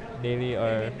Nelly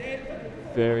are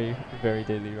very, very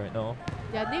deadly right now.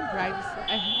 Their name rhymes.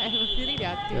 I have a feeling they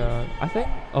are twins. Yeah, I think.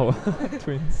 Oh,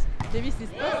 twins. Maybe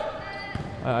sisters?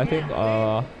 I think.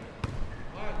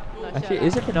 Actually, sure.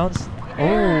 is it pronounced? Oh,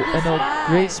 and a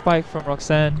great spike from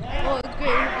Roxanne. Oh,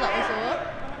 great block also.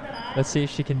 Let's see if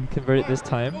she can convert it this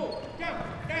time.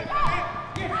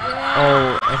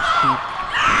 Oh, and she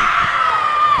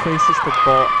places the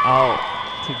ball out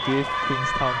to give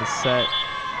Queenstown the set.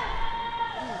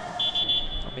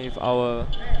 I mean, if our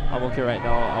Amokyo right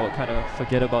now, I would kind of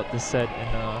forget about this set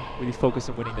and really focus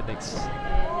on winning the next.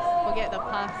 Yes, forget the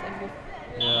past and move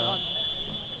on.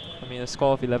 I mean, a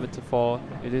score of 11-4.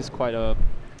 It is quite a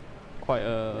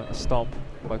stomp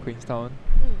by Queenstown.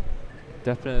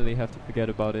 Definitely have to forget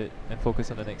about it and focus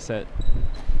on the next set.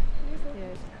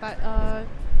 Yes, but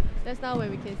that's now when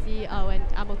we can see when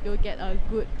Amokyo get a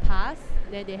good pass,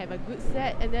 then they have a good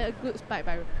set, and then a good spike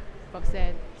by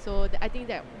Roxanne. So I think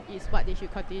that is what they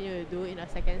should continue to do in a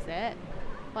second set.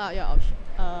 What are your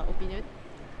opinion?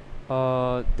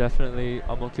 Definitely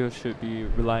Amokyo should be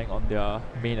relying on their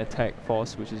main attack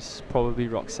force, which is probably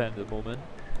Roxanne at the moment.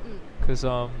 Because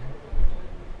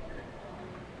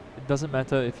it doesn't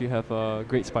matter if you have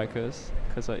great spikers,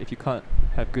 because if you can't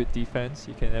have good defense,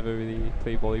 you can never really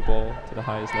play volleyball to the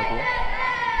highest level.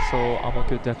 So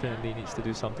Amokyo definitely needs to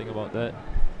do something about that,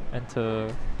 and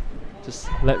to just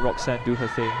let Roxanne do her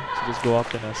thing, to just go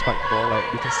up and spike the ball.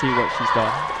 Like we can see what she's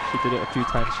done. She did it a few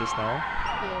times just now.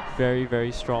 Yes. Very,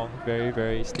 very strong, very,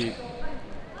 very steep.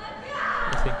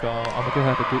 I think Amokyo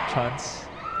have a good chance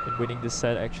in winning this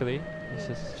set actually.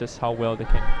 It's just how well they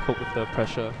can cope with the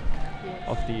pressure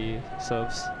of the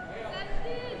serves.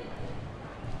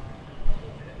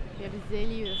 We have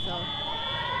Zeli yourself.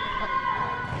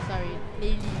 Oh, sorry,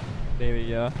 Nelly. Maybe,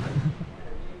 yeah.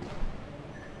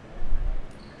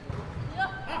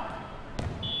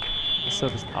 The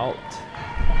serve is out.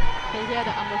 Can hear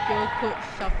the Amokyo coach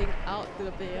shouting out to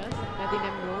the players, letting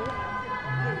them roll.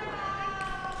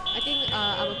 I think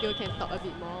Amokyo can talk a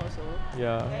bit more also.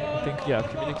 Yeah, I think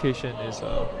communication is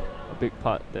a big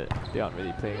part that they aren't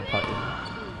really playing a part in.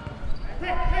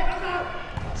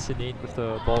 Sinine with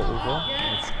the ball over,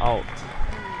 and it's out.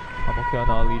 Amokyo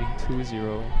now leading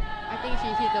 2-0. I think she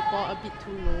hit the ball a bit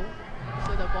too low,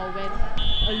 so the ball went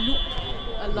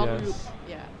a long loop.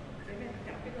 Yeah.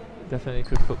 Definitely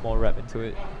could put more rep into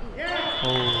it.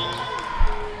 Oh.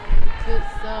 Good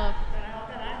serve.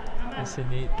 And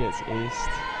Sinine gets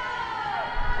aced.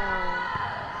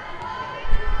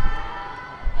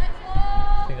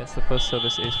 I think that's the first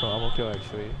service ace from Amokyo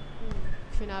actually.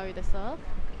 Trina with the serve.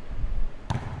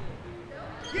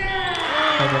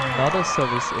 And another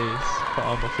service ace for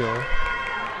Amokyo.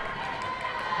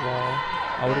 Wow.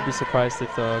 I wouldn't be surprised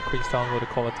if Queenstown were to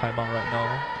call a timeout right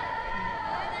now.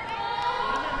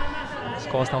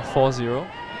 Score's now 4-0.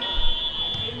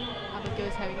 Amokyo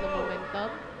is having the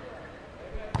momentum.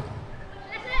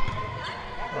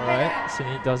 Alright,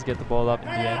 Sinine does get the ball up in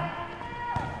the end.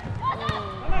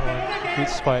 Oh, good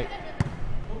spike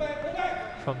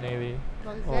from Nelly.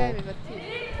 Roxanne with a tip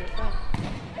to the front.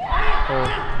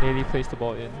 Oh, Nearly placed the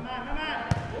ball in. And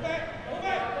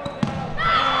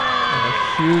a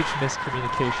huge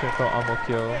miscommunication from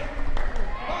Amokyo.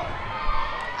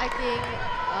 I think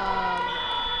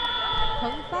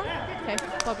Peng Fang has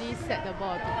probably set the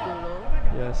ball a bit too low.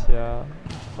 Yes, yeah.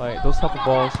 Like those type of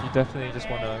balls, you definitely just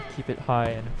want to keep it high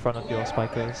and in front of your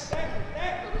spikers.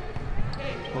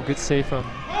 Well, good save from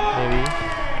Neri.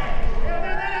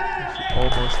 She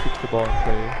almost keeps the ball in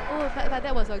play. Oh, but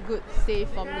that was a good save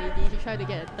from Nady. She tried to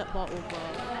get a third ball over.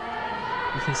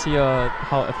 You can see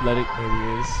how athletic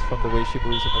Neri is from the way she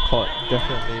moves on the court.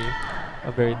 Definitely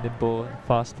a very nimble and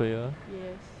fast player.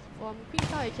 Yes. From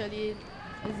Queenstown actually,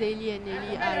 Zaylee and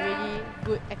Nely are really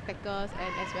good attackers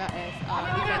and as well as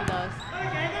defenders.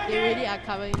 They really are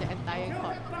covering the entire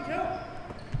court.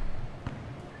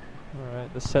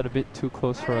 Alright, the set a bit too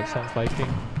close for Roxanne's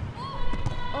liking.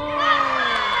 Oh!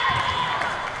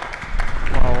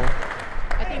 Wow.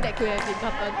 I think that could have been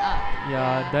gotten up.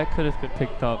 Yeah, that could have been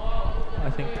picked up. I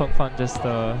think Peng Fan just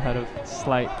had a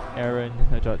slight error in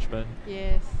her judgment.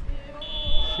 Yes.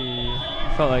 She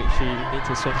felt like she didn't need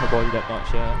to swing her body that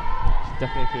much, yeah. She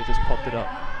definitely could have just popped it up.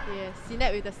 Yes,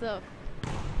 Sinet with the serve.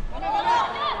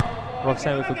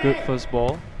 Roxanne with a good first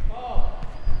ball.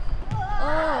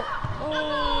 Oh!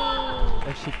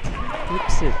 And she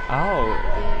flips it out.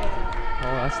 Yeah.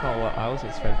 Oh, that's not what I was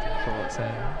expecting from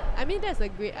Roxanne. I mean, that's a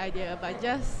great idea, but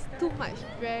just too much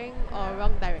strength or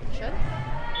wrong direction.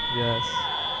 Yes.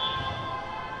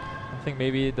 I think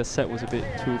maybe the set was a bit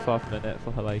too far from the net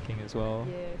for her liking as well.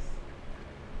 Yes.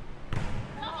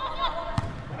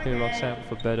 Okay, Roxanne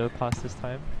with a better pass this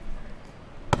time.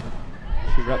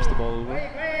 She wraps the ball over.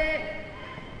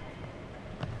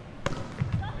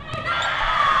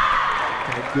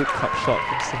 And a good cut shot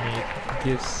from Samit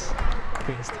gives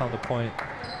Queenstown the point.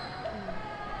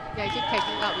 They're actually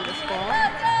catching up with the score.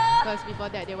 Because before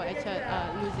that they were actually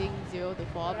losing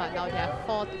 0-4, but now they are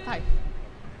 4-5.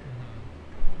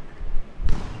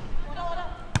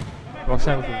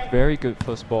 Roxanne with a very good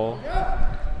first ball.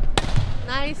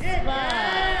 Nice one!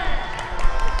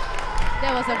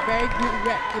 That was a very good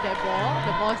wrap to that ball.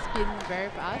 The ball spin very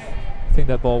fast. I think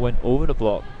that ball went over the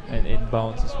block and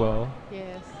inbounds as well.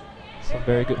 Yes. Some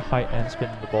very good height and spin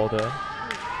in the ball there.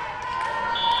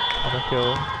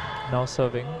 Amokyo now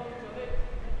serving.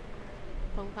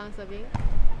 Peng Fang serving.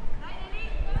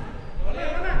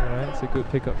 Alright, it's a good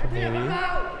pickup from Neely.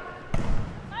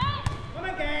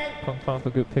 Peng Fang with a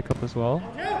good pickup as well.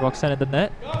 Roxanne in the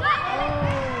net.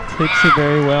 Takes it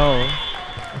very well.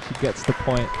 And she gets the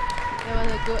point. That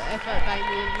was a good effort by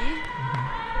Neely.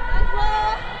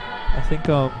 I think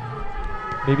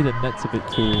maybe the net's a bit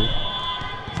too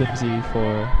flimsy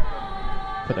for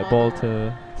that ball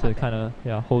to kind of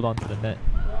hold on to the net.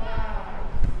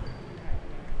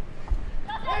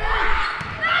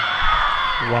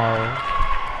 Wow,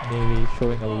 Neely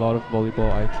showing a lot of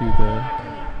volleyball IQ there.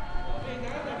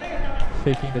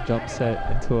 Faking the jump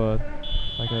set into a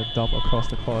dump across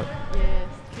the court. Yes,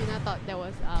 Trina thought that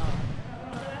was out.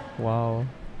 Wow.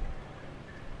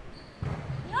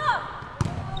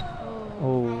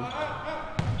 Oh.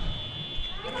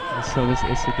 The service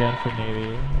is again for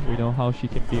Navy. We know how she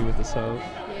can be with the serve.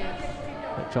 Yes.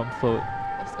 That jump float.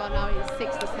 The score now is 6-7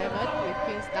 with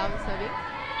Queenstown serving.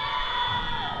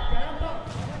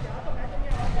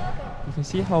 You can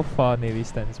see how far Navy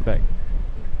stands back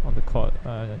on the court.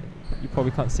 You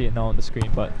probably can't see it now on the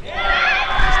screen, but she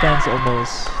stands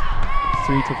almost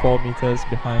 3 to 4 meters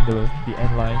behind the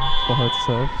end line for her to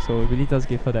serve. So it really does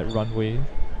give her that runway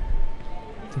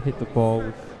to hit the ball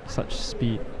with such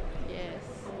speed. Yes.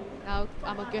 Now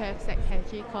Amokyo has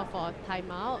actually called for a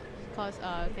timeout because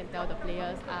can tell the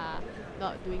players are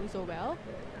not doing so well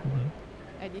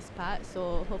at this part.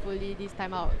 So hopefully this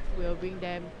timeout will bring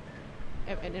them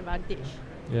an advantage.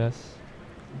 Yes,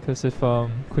 because if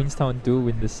Queenstown do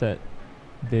win this set,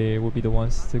 they will be the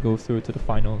ones to go through to the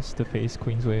finals to face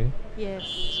Queensway. Yes.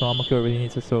 So Amokyo really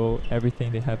needs to throw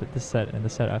everything they have at this set and the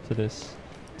set after this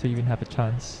to even have a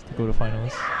chance to go to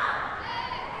finals.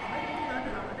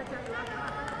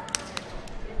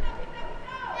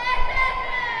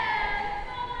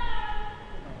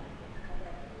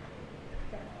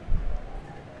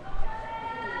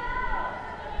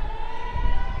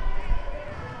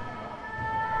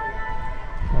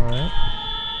 Alright,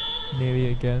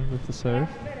 Neely again with the serve.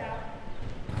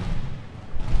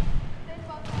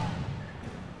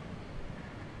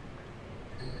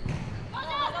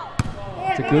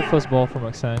 It's a good first ball from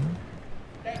Roxanne.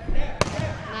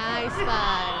 Nice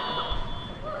one.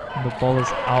 And the ball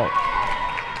is out.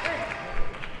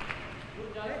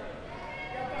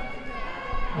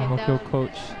 Amokyo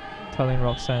coach telling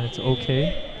Roxanne it's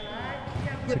okay.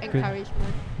 Good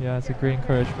encouragement. Yeah, it's a great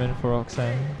encouragement for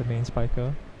Roxanne, the main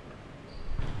spiker.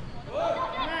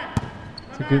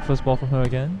 It's a good first ball from her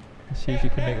again. Let's see if she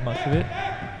can make much of it.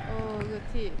 Oh, good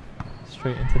tip.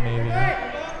 Straight into Navy.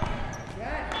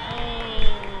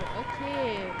 Oh,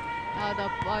 okay. Now the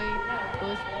point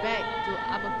goes back to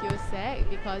Amokyo's set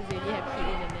because they really have hit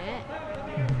in the net.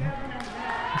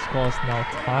 The score is now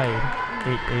tied,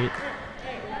 8-8.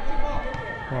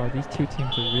 Wow, these two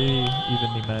teams are really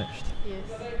evenly matched. Yes.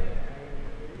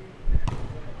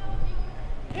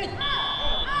 Yes.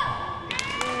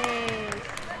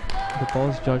 The ball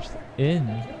is judged in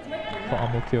for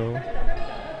Amokyo.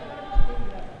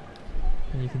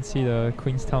 And you can see the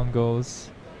Queenstown girls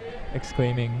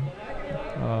exclaiming,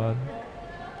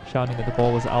 shouting that the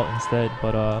ball was out instead,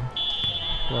 but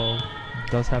well,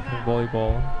 it does happen in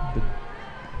volleyball.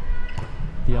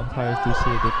 The umpires do see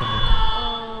it differently.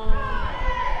 Oh,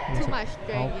 too much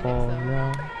strength in ball, that serve.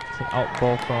 yeah. It's an out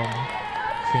ball from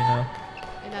Trina.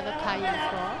 Another tie-in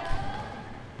score.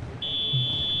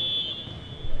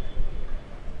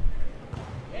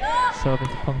 Serve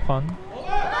into Peng Fan.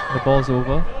 The ball's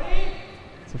over.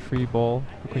 It's a free ball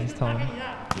for Queenstown.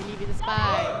 They leave it a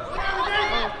spy.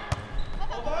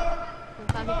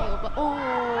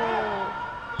 Oh.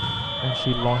 And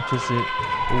she launches it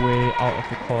way out of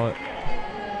the court.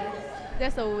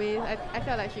 That's a waste. I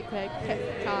felt like she could have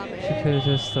kept calm. She could have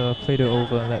just played it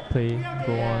over and let play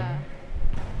go on.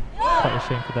 Quite a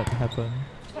shame for that to happen.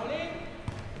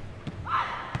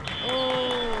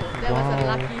 Oh, that was a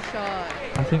lucky shot.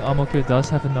 I think Amokyo does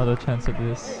have another chance at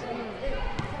this.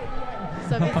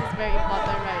 Service is very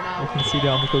important right now. You can see the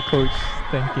Amokyo coach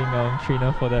thanking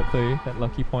Trina for that play, that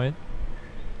lucky point.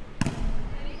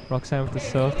 Roxanne with the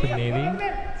serve to Nelly.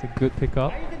 It's a good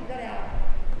pickup.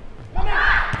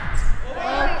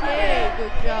 Okay,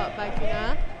 good job by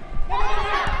Trina.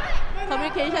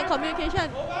 Communication.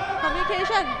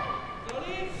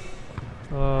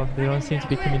 They don't seem to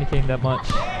be communicating that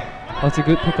much. Oh, it's a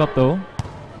good pickup though.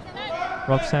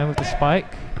 Roxanne with the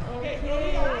spike.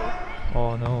 Okay.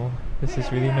 Oh no, this is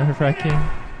really nerve-wracking.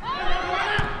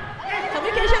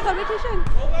 Communication.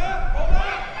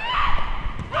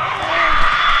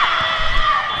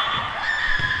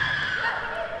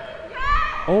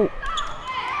 Oh,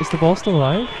 is the ball still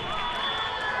alive?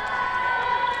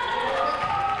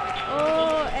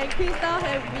 Oh, and Queenstown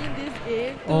have win this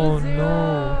game 2-0. Oh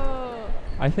no.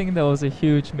 I think there was a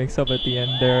huge mix-up at the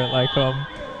end there. Like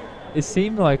it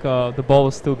seemed like the ball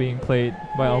was still being played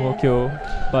by Amokyo,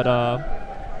 but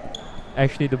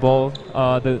actually the ball,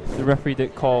 the referee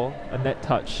did call a net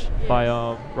touch by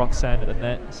Roxanne at the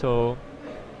net. So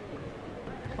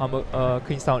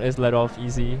Queenstown is let off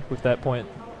easy with that point.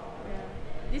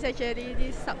 This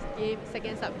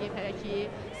second sub game had actually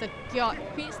secured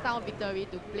Queenstown victory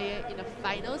to play in the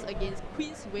finals against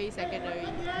Queensway secondary.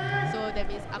 So that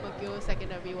means Amokyo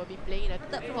secondary will be playing in the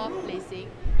third, fourth placing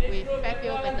with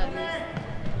Fairfield medalists.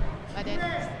 But then,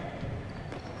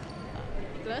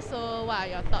 Nicholas, so what are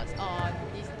your thoughts on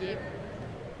this game?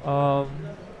 Wow,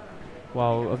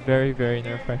 a very, very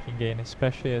nerve-wracking game,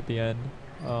 especially at the end.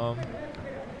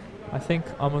 I think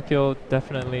Amokyo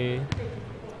definitely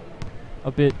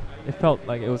it felt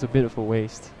like it was a bit of a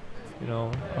waste, you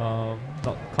know,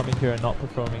 not coming here and not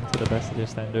performing to the best of their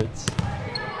standards.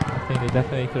 I think they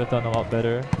definitely could have done a lot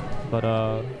better, but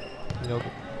you know,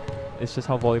 it's just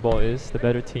how volleyball is. The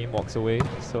better team walks away,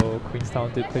 so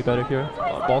Queenstown did play better here.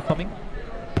 Ball coming,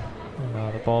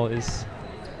 and the ball is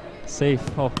safe.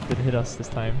 Oh, didn't hit us this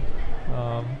time.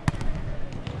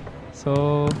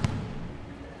 So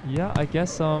yeah, I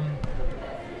guess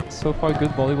so far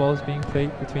good volleyball is being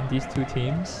played between these two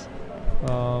teams.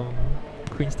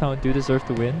 Queenstown do deserve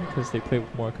to win because they play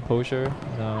with more composure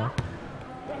and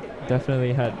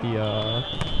definitely had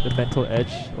the mental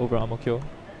edge over Amokyo.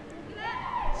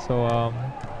 So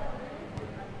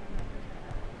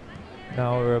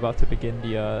now we're about to begin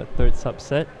the third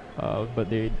subset, but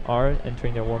they are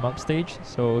entering their warm-up stage.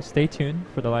 So stay tuned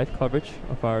for the live coverage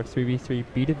of our 3v3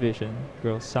 B Division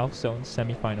Girls South Zone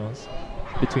semifinals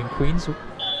between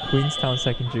Queenstown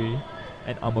Secondary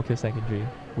and Amokyo Secondary.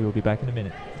 We will be back in a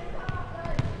minute.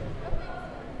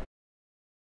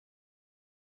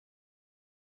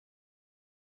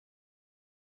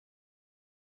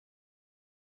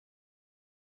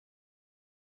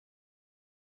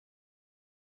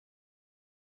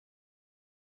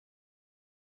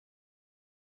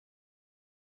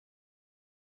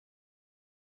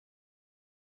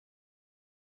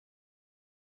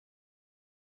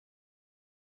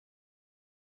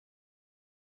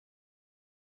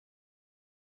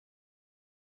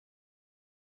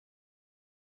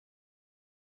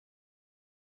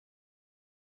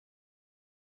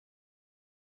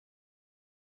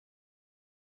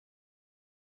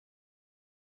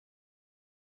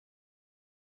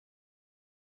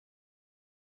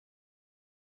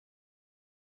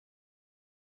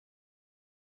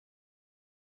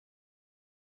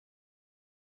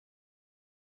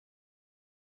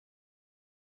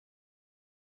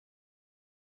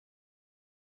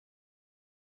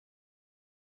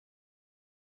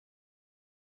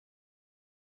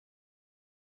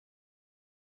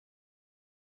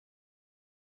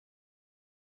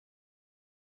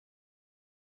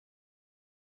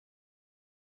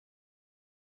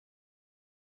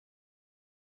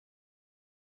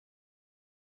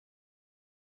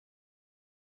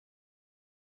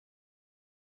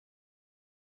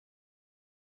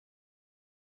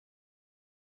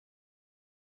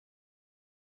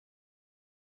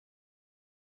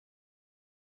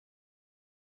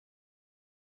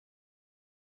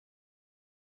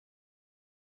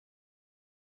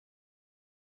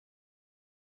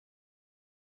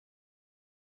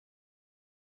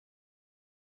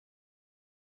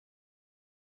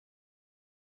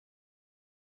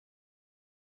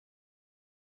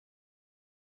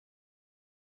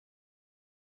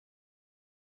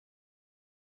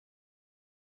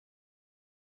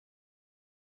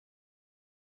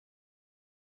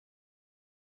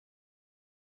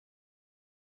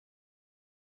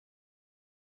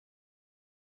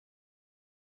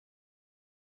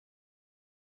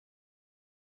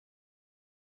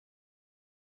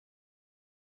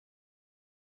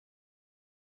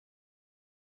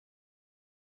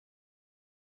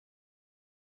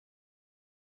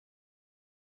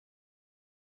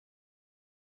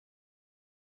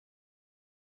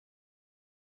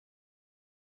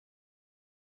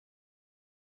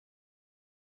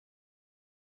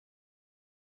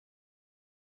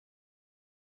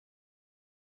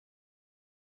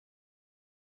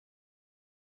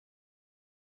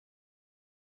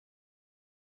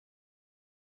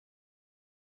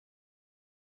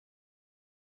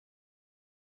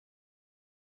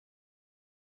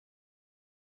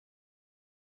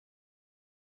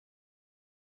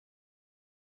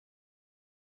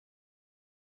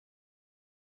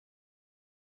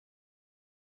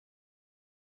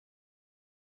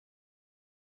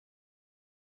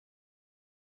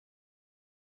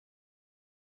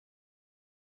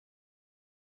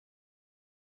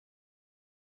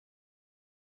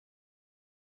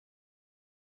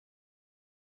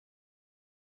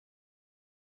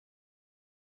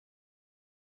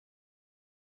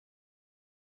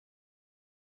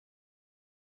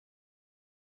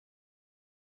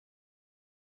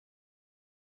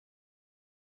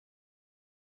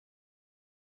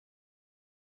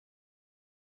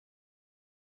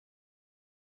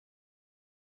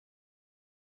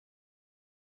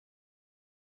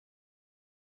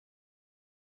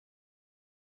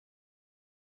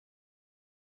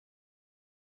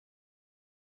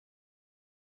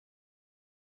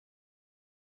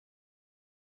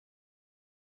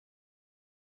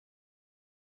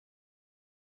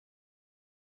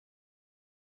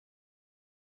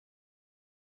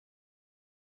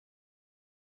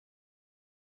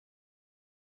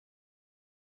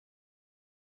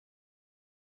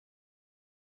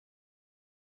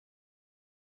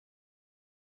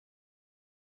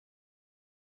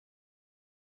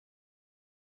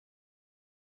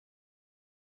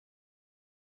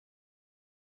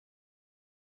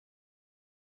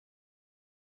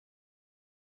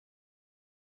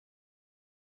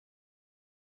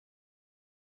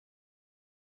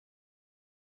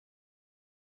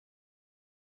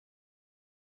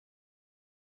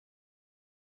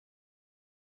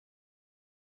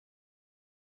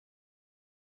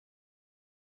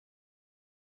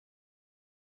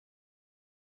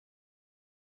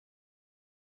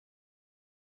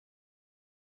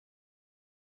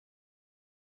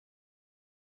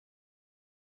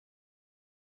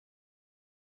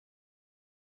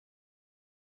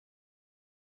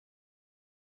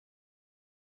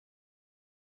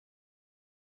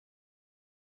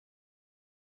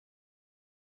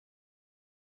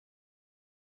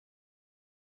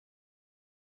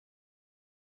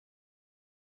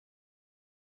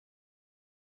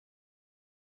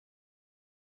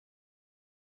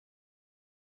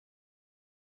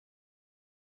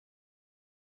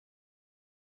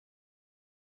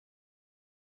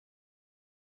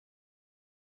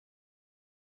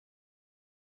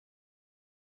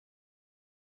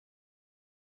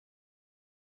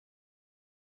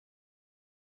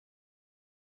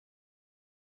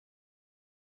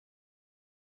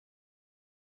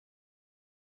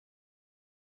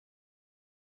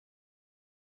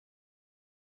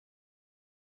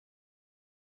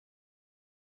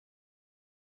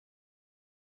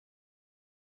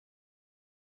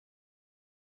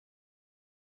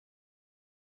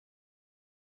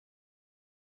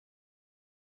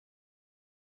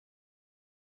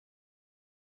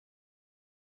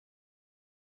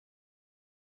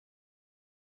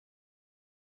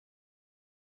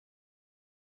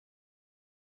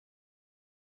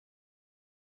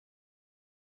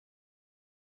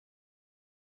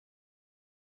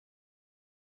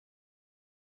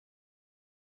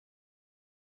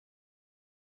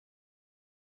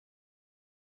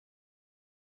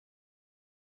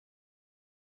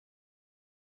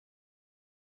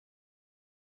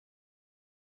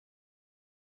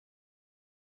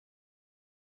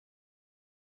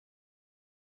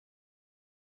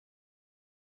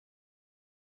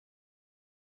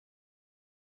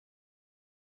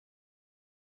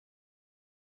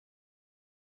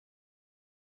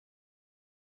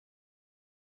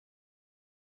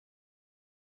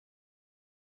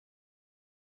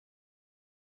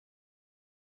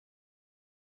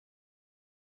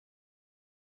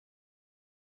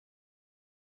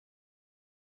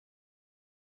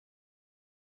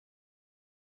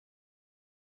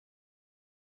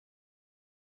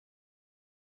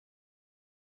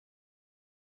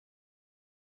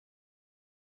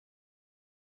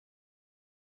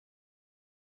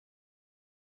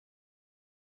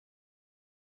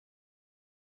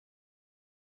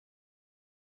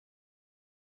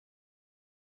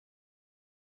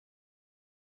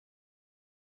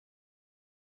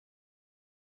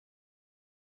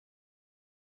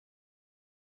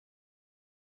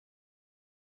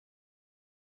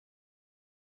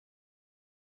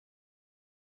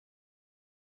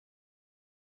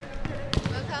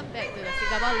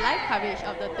 double live coverage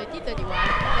of the 2021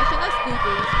 National School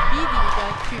Games B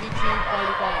Division 3v3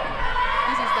 Volleyball.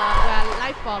 We are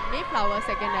live from Mayflower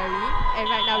Secondary, and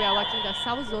right now we are watching the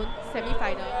South Zone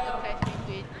semi-final, the clash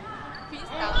between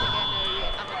Queenstown Secondary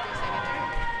and Amateur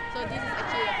Secondary. So this is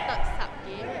actually the third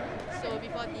sub-game. So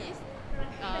before this,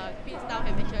 Queenstown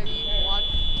have actually won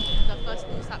the first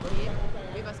two sub-games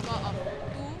with a score of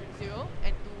 2-0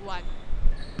 and 2-1.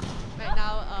 Right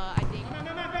now, I think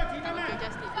Amateur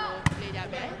just need to play their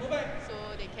best so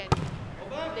they can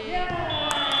go home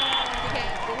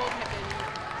happily.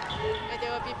 And they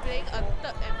will be playing a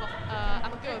third and fourth.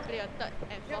 Amateur will play a third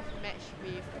and fourth match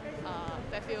with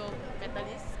Fairfield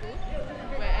Methodist School,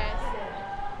 whereas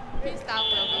Queenstown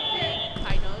will be playing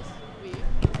finals with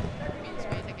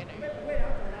Queensway Secondary.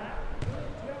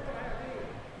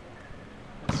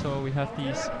 So we have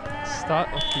the start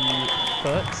of the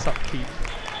third sub-team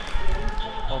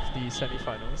of the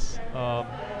semi-finals.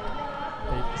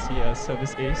 You can see a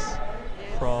service ace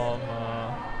from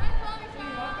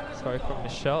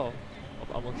Michelle of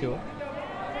Amokyo.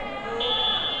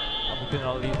 Amokyo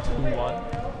now lead 2-1.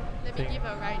 Let me give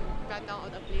a rundown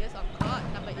of the players on court.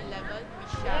 Number 11,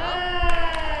 Michelle.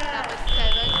 Number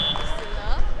 7,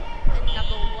 Priscilla. And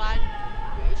number 1,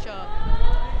 Rachel.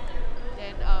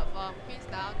 Then from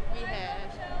Queenstown, we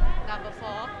have number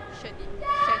 4, Shanice.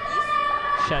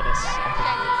 Yeah. Number 13,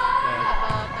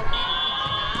 Regina.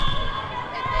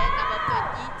 And then number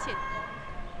 20, Tin.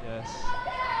 Yes.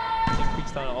 I think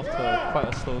Queenstown are off to quite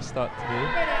a slow start today.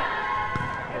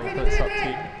 The third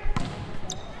sub-team.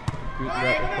 Good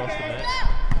rep across the net.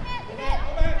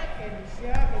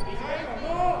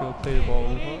 We'll play the ball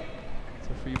over. It's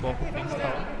a free ball for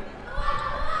Queenstown.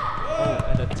 Oh,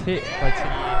 and a tip by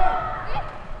Tini.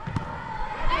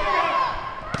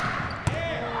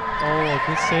 Oh,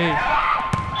 good save.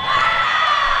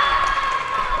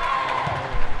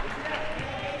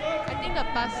 I think the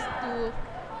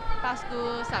past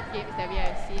two sub-games that we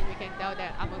have seen, we can tell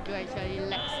that Amokyo actually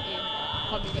lacks in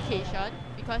communication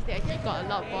because they actually got a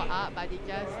lot of ball up, but they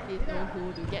just didn't know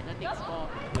who to get the next ball.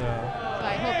 Yeah. So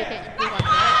I hope they can improve on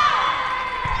that.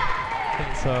 I think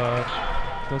it's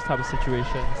those type of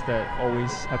situations that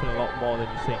always happen a lot more than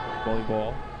you think in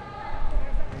volleyball.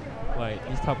 Like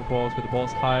these type of balls where the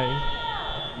ball's high,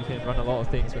 you can run a lot of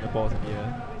things when the ball's in the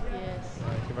air. Yes.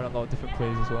 You can run a lot of different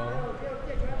plays as well.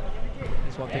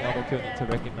 It's one thing Amokyo need to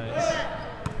recognize.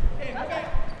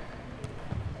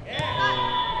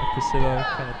 Priscilla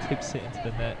kind of tips it into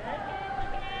the net.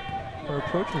 Her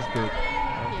approach was good. I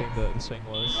don't think the swing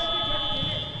was.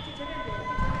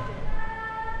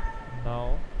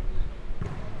 Now.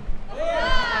 A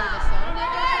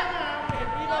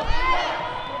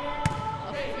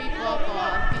free ball for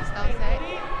Queenstown set.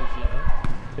 Regina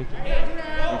taking it.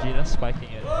 Regina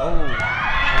spiking it. Oh, and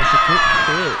it's a good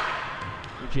hit.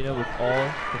 Regina with all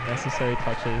the necessary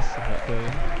touches in that play.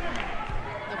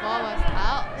 The ball was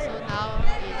out, so now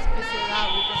it's Priscilla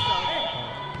with the serve.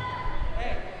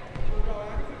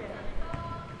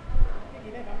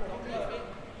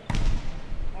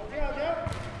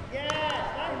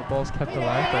 Well, the ball's kept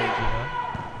alive by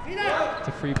Regina. It's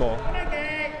a free ball.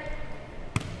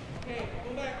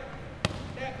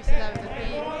 Priscilla with the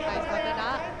team, nice button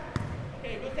up.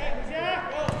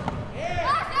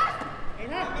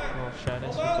 Oh, Shanice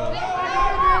with the...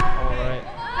 Alright.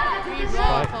 Free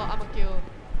ball for Amokyo.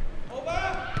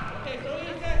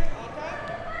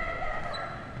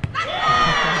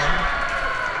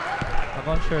 I'm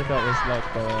not sure if that was like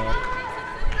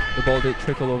the ball did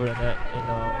trickle over the net in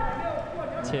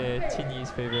Tini's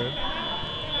favor.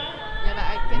 Yeah, but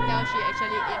I can tell she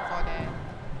actually aimed for that.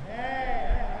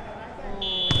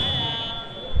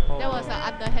 Oh. That was an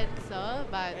underhand serve,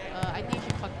 but I think she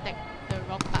contacted the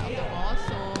wrong part of the ball,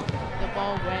 so the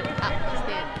ball went up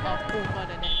instead of over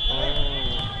the net. Oh,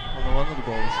 no wonder the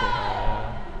ball was so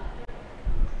high.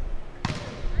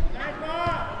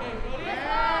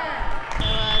 It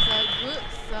was a good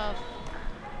serve.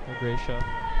 Oh, Gracia.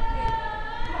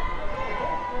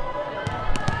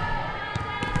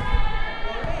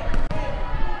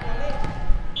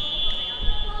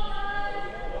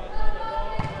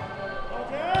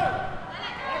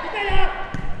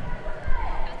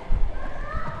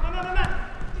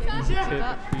 Easy tip,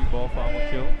 free ball for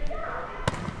Amokyo.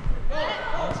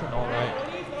 That's an alright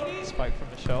spike from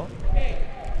Michelle.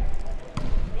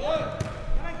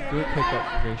 Good pickup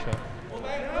from Gracia.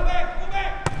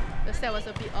 The set was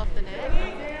a bit off the net.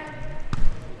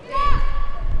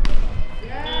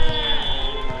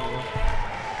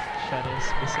 Shanice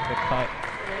missing the cut.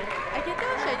 I can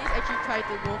tell Shanice actually tried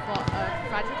to go for a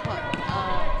front court.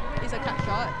 It's a cut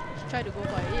shot. She tried to go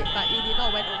for it, but it did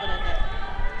not went over the net.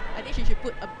 I think she should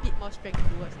put a bit more strength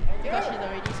towards it because she's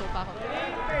already so far from the net.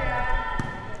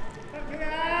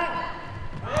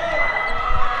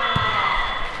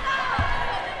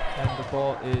 And the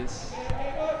ball is...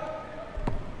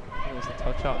 It was a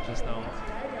touch out just now.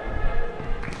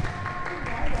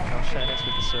 Now Shanice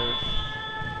with the serve.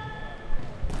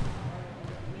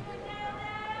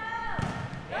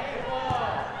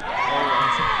 Oh, and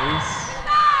it's an ace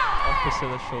off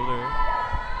Priscilla's shoulder.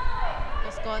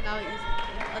 The score now is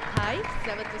a tie,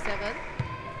 7-7.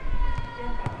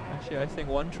 Actually, I think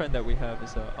one trend that we have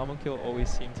is Amokyo always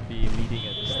seem to be leading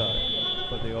at the start,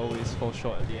 but they always fall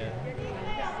short at the end.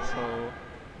 So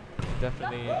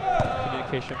definitely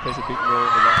communication plays a big role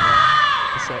in the long run.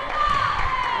 The set.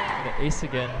 And the ace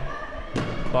again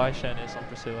by Shanice on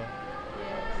Priscilla.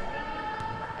 Yes.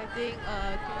 I think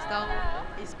Queenstown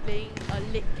is playing a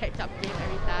late catch-up game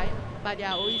every time, but they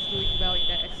are always doing well in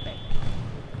that aspect.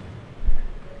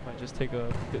 Might just take a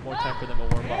bit more time for them to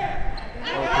warm up.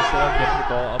 Oh, Priscilla getting the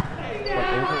ball up, but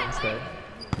over instead.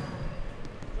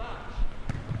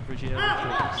 Regina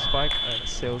with the spike and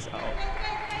sails out.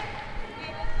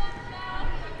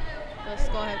 The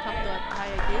score has come to a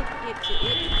tie again,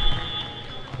 8-8.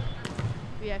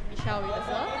 We have Michelle with the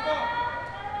serve.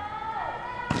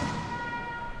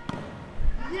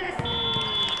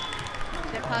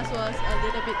 That pass was a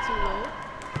little bit too low.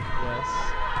 Yes.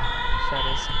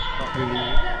 Shanice not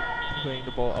really playing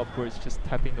the ball upwards, just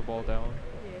tapping the ball down.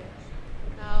 Yes.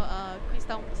 Now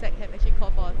Queenstown Sec have actually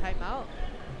called for a timeout.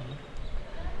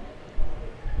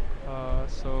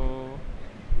 So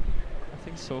I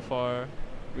think so far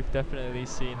we've definitely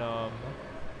seen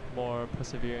more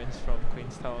perseverance from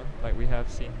Queenstown, like we have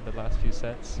seen the last few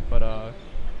sets. But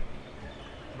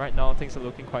right now things are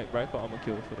looking quite bright for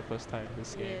Amokyo for the first time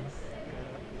this game. Yes.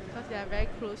 Because they are very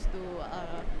close to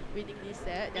winning this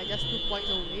set. They are just 2 points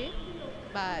away.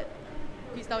 But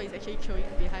Queenstown is actually showing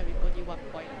behind with only 1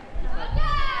 point difference.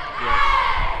 Yes.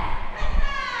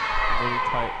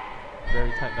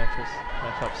 Very tight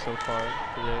matchup so far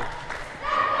today.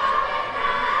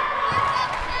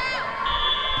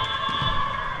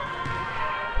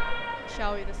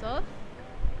 Shao with the serve.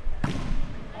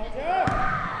 Oh,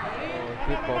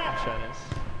 good ball from Shanice.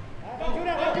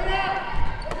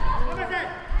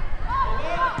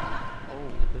 Oh,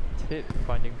 the tip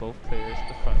finding both players at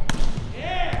the front. And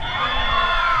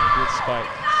a good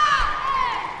spike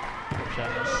from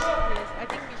Shanice. Yes, I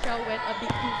think Michelle went a bit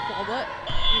too forward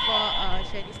before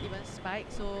Shanice even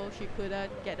spiked, so she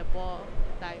couldn't get the ball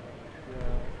in time.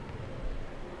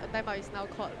 Yeah. A timeout is now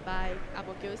called by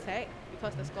Amokyo Sec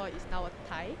because the score is now a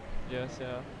tie. Yes,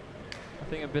 yeah. I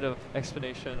think a bit of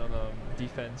explanation on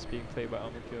defense being played by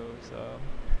Amokyo is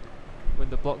when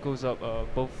the block goes up,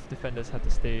 both defenders have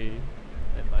to stay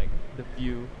in like the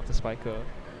view of the spiker.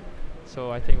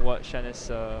 So I think what Shanice,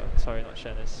 sorry not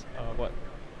Shanice, what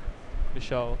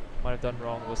Michelle might have done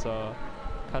wrong was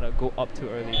kind of go up too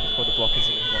early before the block is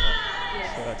even gone up.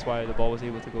 Yes. So that's why the ball was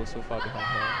able to go so far behind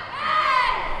her.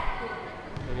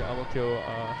 Maybe Amokyo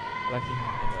lacking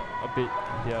a bit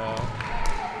in their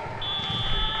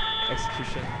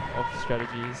execution of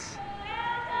strategies.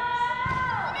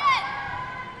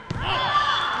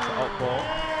 It's an out ball.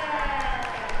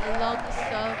 A long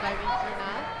serve by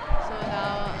Regina. So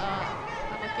now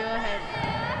Amokyo have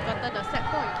gotten a set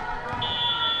point.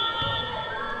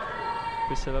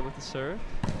 Priscilla with the serve.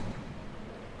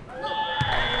 And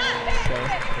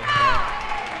sails into the net.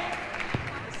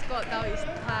 The score now is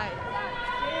tied.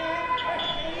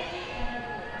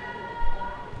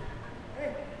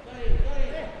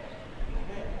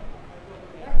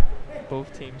 Both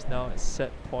teams now at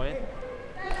set point.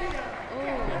 Oh.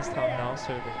 Queenstown now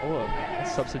serving. Oh, a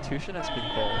substitution has been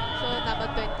called. So number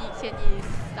 20 Qian is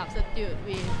substitute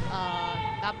with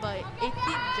number 18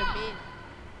 Jermaine.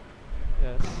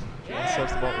 Yes, Jane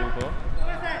serves the ball over.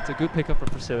 It's a good pickup from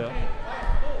Priscilla. And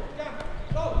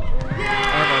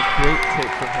a great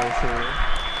take from her too.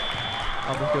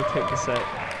 Amokyo take the set.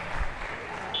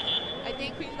 I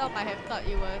think Queenstown might have thought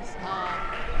it was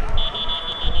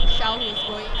Shao who was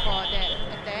going for that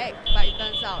attack, but it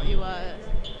turns out it was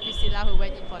Priscilla who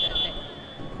went in for that attack.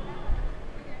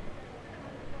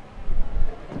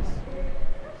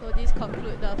 So this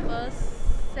concludes the first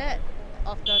set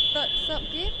of the third sub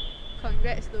game.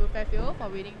 Congrats to Fairfield for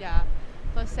winning their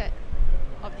first set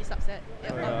of this subset.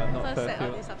 Not first set of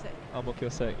Fairfield. this subset. Amokyo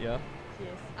set, yeah.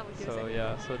 Yes, Amokyo So set.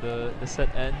 yeah, so the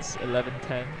set ends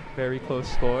 11-10. Very close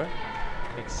score.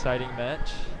 Exciting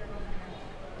match.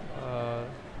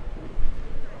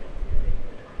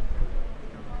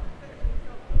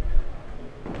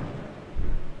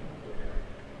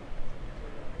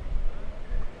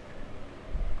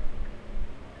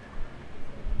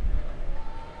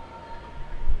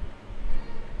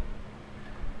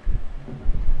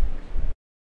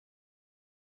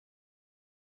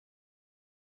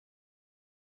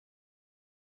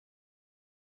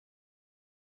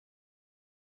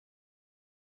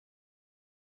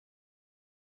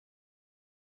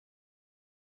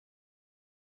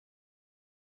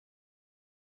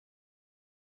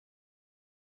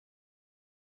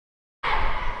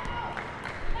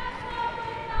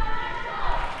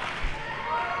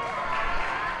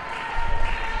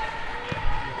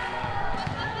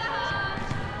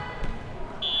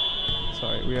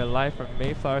 are live from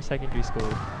Mayflower Secondary School,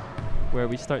 where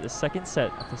we start the second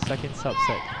set of the second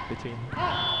subset between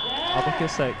Ang Mo Kio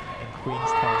Sec and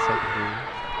Queenstown Secondary.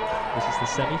 This is the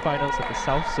semi-finals of the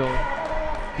South Zone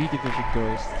B Division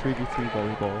Girls 3v3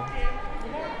 Volleyball.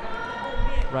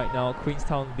 Right now,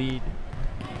 Queenstown lead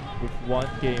with one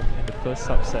game in the first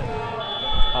subset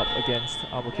up against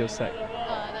Ang Mo Kio Sec. The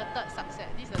third subset.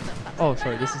 This is the third subset. Oh,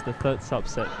 sorry, this is the third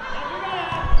subset.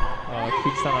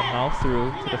 Queenstown are now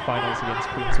through to the finals against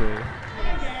Queensway.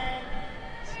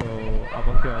 So Ang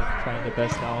Mo Kio are trying their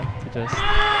best now to just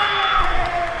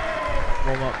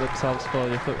warm up themselves for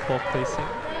the fourth placing.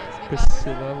 Yes,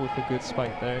 Priscilla with a good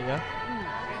spike there, yeah.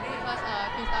 because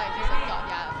Queenstown actually secured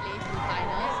their place in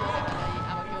finals, so definitely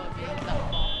Ang Mo Kio will be in third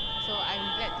form. So I'm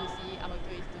glad to see Ang Mo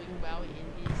Kio is doing well in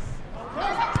this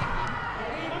third subset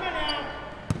game.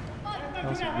 That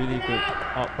was a really good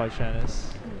out by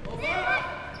Shanice.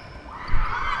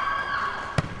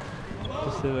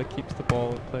 Priscilla keeps the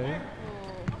ball in play.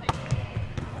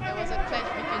 There was a clash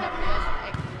between the players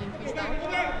in Queenstown.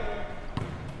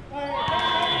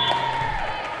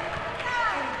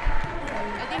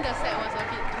 I think the set was a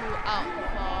bit too out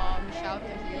for Michelle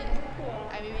to hit.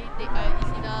 I maybe think it's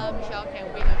either Michelle can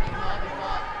wait a bit more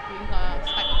before doing her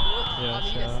spike approach, or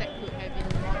maybe the set could have been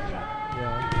more in.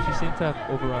 Yeah, she seemed to have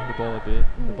overrun the ball a bit.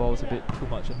 The ball was a bit too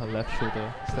much on her left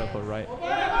shoulder instead of her right.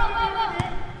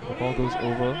 The ball goes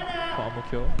over for Ang Mo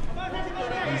Kio.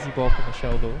 Easy ball for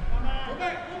Michelle though.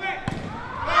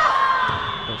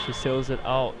 But she sails it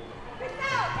out.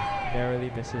 Narrowly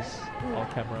misses on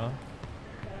camera.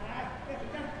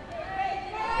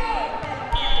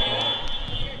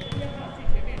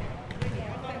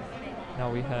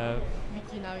 Now we have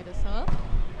Vicky now with the serve.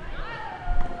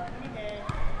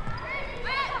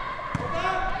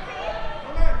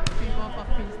 Three more for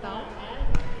Queenstown.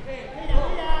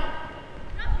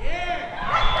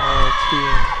 oh,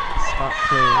 team smart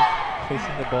play,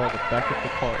 placing the ball at the back of the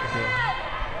court again.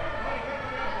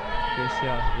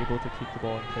 Gracia able to keep the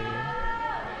ball in play.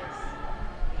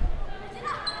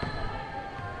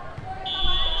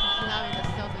 Vicky now with the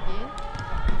serve again.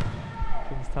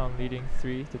 Queenstown leading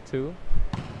 3-2.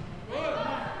 It's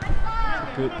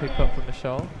a good pickup from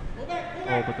Michelle.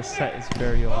 Oh, but the set is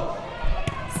very off.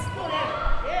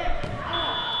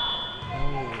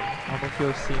 Ang Mo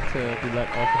Kio seem to be let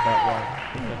off in that one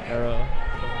with an error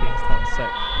from Queenstown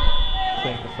Sec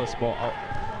playing the first ball out.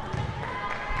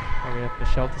 Now we have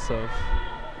Michelle to serve.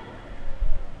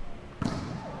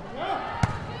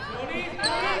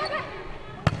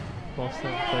 Ball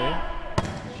still in play.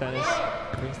 Shanice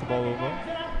brings the ball over.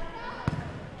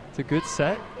 It's a good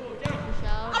set.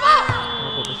 Michelle.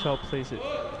 Oh, but Michelle plays it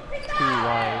too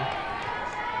wide.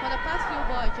 For the past few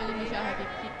balls, actually Michelle has been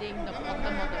hitting the bottom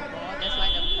of the ball. That's why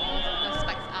the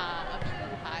spikes are a bit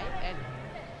too high and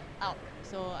out.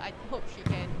 So I hope she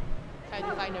can try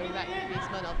to find the right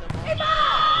placement of the ball. Yeah.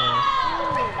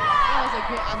 That was a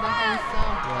great underhand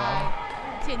serve by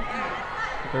Tian Yi.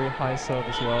 Very high serve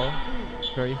as well.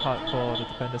 Very hard for the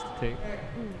defenders to take.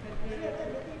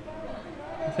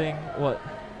 I think what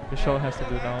Michelle has to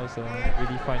do now is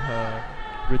really find her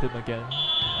rhythm again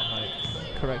and like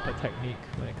correct her technique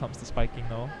when it comes to spiking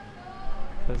now,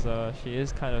 because she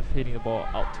is kind of hitting the ball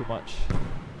out too much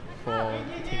for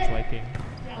the team's liking.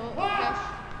 Oh, flash.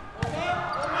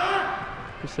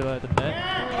 Priscilla at the net.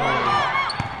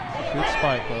 Oh, good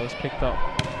spike, but it was picked up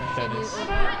by Shanice.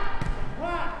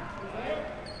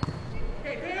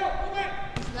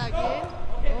 Priscilla again.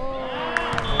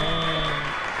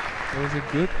 It was a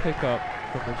good pickup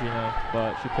from Regina,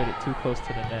 but she played it too close to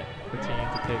the net for team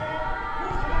to take.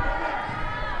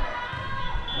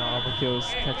 Now Ang Mo Kio's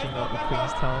catching up with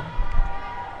Queenstown.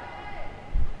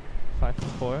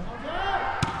 5-4.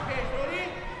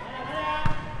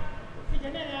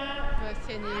 First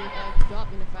Tian Yi with a drop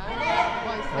in the front. The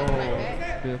ball is sent right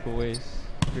back. Beautiful ways.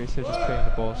 Gracia just playing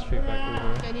the ball straight back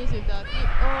over. Tian Yi's with the flip.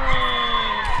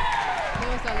 That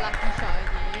was a lucky shot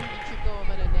again. It trickled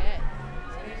over the net.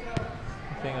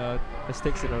 I think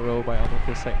mistakes in a row by Ang Mo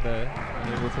Kio Sec there,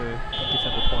 unable to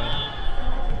defend the point.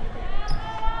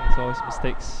 There's always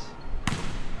mistakes.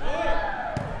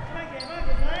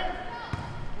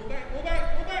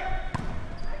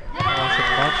 That's a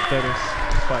much better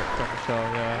spike from Michelle,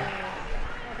 yeah.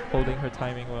 Holding her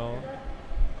timing well.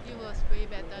 It was way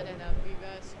better than the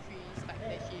previous three spike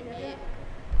that she made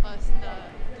because the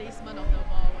placement of the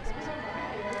ball was also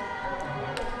correct.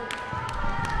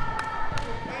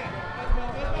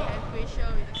 Now we have Gracia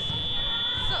with the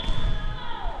serve.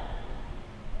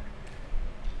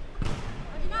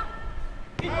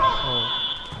 Oh,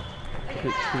 a bit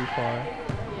too far.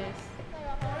 Yes.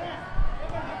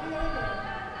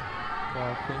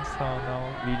 Wow, Queenstown now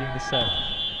leading the set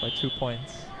by 2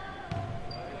 points.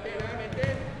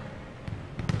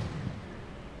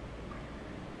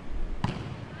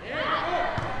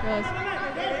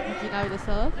 Regina with the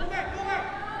serve.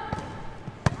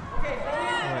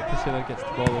 Alright, Priscilla gets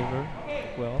the ball over.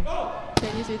 Well.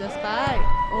 Chinese with the spike.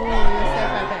 Oh, you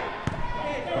serve right back.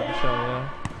 By Michelle, yeah.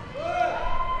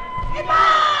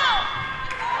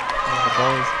 And the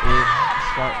ball is in.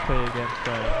 Smart play again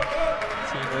from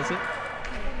team, was it?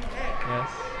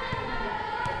 Yes.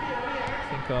 I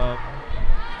think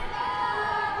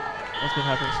what's been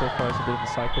happening so far is a bit of a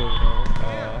cycle, you know.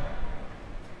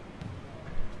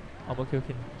 Amokyo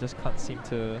just can't seem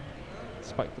to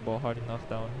spike the ball hard enough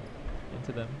down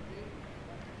into them.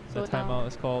 So the timeout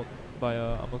is called by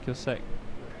Amokyo Sec.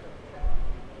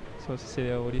 So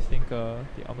Cecilia, what do you think the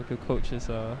Amokyo coach is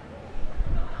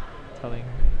telling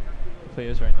the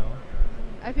players right now?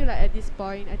 I feel like at this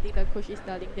point, I think the coach is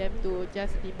telling them to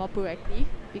just be more proactive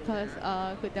because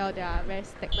could tell they are very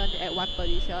stagnant at one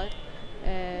position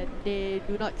and they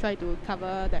do not try to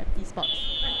cover the empty spots.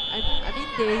 I mean,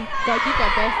 they got give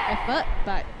their best effort,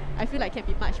 but I feel like can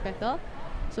be much better.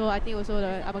 So I think also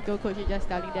the Amokyo coach is just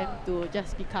telling them to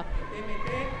just be calm.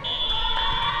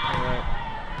 Alright,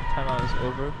 timeout is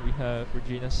over. We have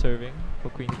Regina serving for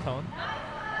Queenstown.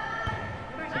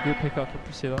 It's a good pick up for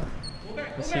Priscilla.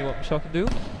 Let's see what Michelle can do.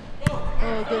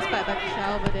 Oh, good spike by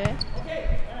Michelle over there.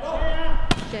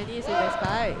 Jenny is with the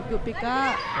spike. Good pick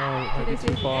up. Oh, maybe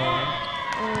too far.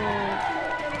 Oh.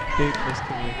 Big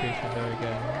miscommunication there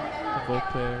again from both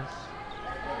players.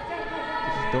 They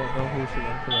just don't know who should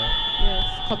run for that. Yes,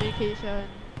 communication.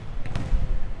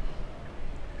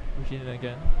 Regina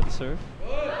again for the serve.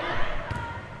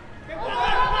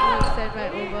 Oh, send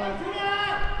right over.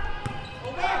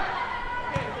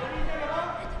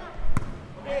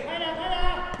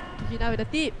 Regina with a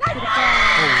tip. To the oh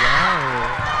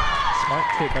wow! Smart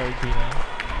tip by Regina.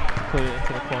 Put it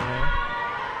into the corner.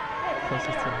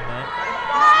 Closest to the net.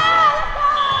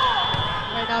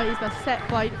 Right now is the set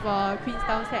point for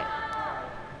Queenstown set.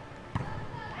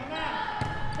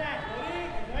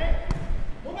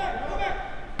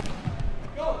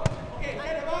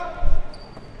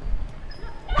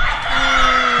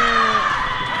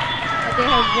 They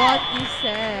have won this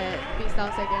set, Queenstown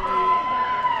secondary.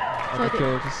 Amokyo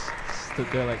just stood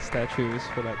there like statues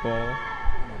for that ball.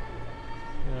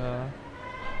 Yeah.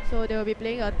 So they will be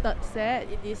playing a third set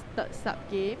in this third sub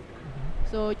game.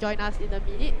 So join us in a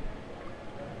minute.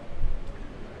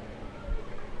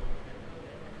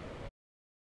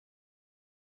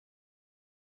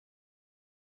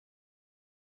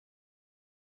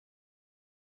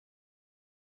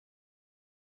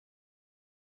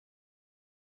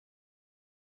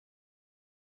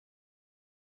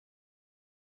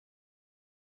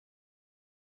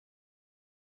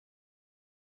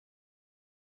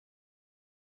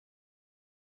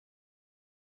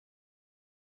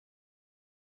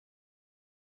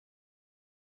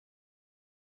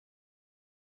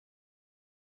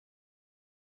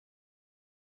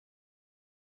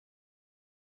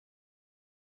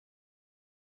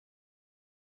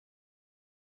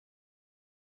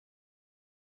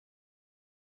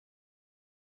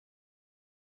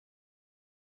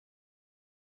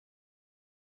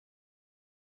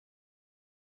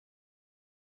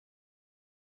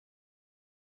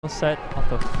 Set of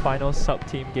the final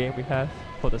sub-team game we have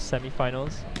for the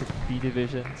semi-finals with B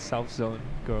Division South Zone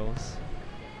girls.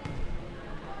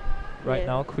 Right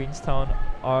now, Queenstown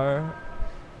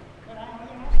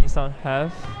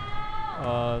have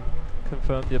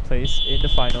confirmed their place in the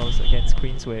finals against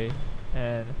Queensway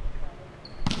and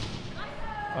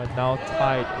are now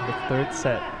tied in the third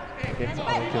set against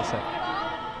Amokyo set.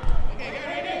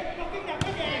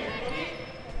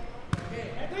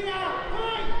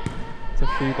 It's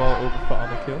a free ball over for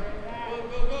Amokyo.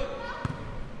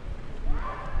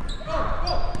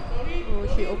 Oh,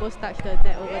 she almost touched the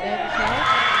net over there, Michelle.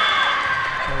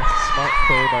 And it's a smart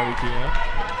play by Regina,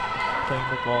 playing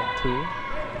the ball too.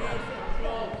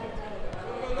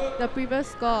 The previous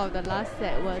score of the last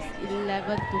set was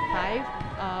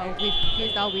 11-5, with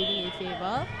Queenstown winning in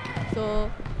favour. So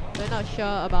we're not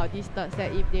sure about this third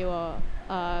set if they will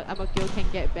Amokyo can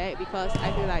get back, because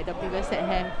I feel like the previous set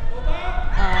have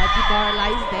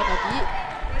demoralized them a bit.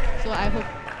 So I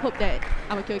hope that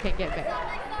Amokyo can get back.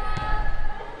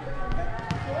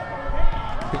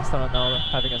 Queenstown are now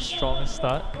having a strong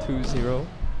start, 2-0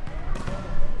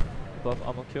 above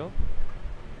Amokyo.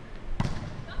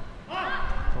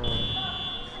 Oh,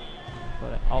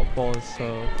 but an out ball is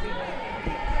served.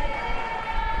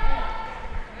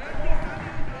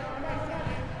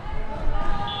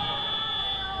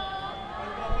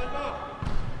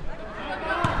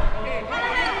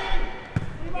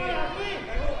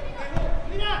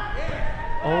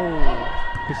 Oh,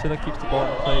 Priscilla keeps the ball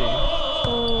in play.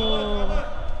 Oh.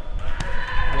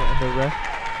 And the ref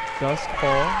does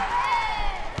call.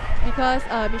 Because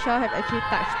Michelle have actually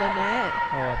touched the net.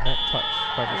 Oh, a net touch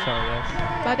by Michelle, yes.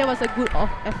 But there was a good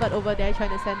effort over there trying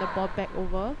to send the ball back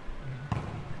over.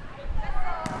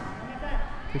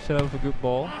 Priscilla with a good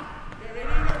ball.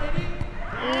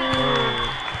 Oh.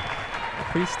 A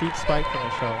pretty steep spike from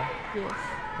Michelle. Yes.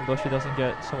 Although she doesn't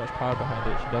get so much power behind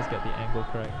it, she does get the angle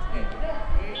correct.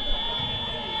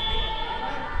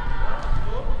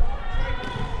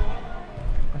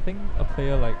 I think a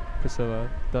player like Priscilla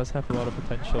does have a lot of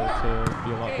potential to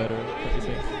be a lot better. What do you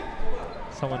think?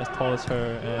 Someone as tall as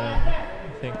her and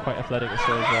I think quite athletic as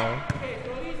her as well.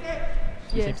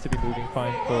 She seems to be moving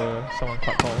fine for someone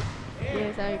quite tall.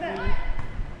 Yes, I agree.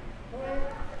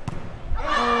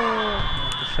 Oh.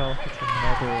 Michelle hits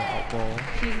another out ball.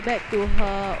 She's back to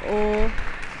her old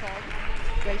form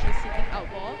where she's sitting out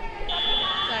ball.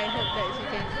 So I hope that she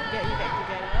can get it back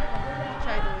together and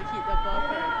try to hit the ball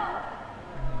correctly.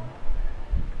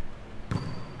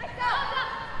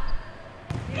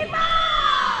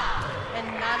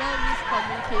 Another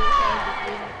miscommunication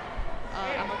between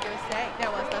Amakyo Sec. That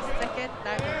was the second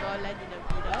time the ball landed in the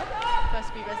middle. Because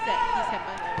previous set this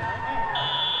happened as well.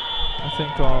 I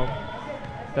think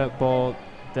that ball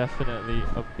definitely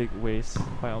a big waste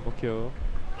by Amakyo.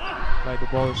 Like the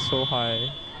ball is so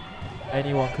high,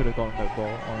 anyone could have gotten that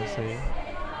ball, honestly.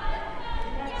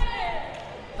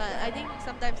 But I think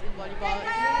sometimes in volleyball,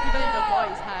 even if the ball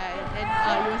is high, then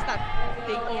you will start to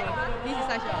think, oh, this is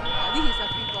a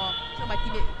free ball, so my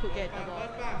teammate could get the ball.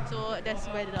 So that's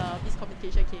where the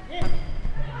miscommunication came from.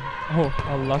 Oh,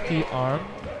 a lucky arm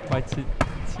by Tian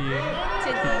Yi.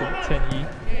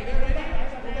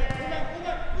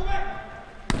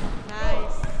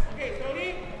 Nice.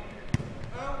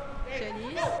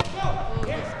 Chinese. Oh,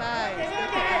 good spike. Still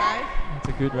kept alive. It's a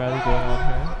good rally going on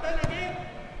here.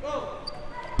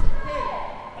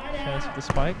 Chance with the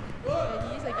spike.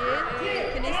 Chinese again.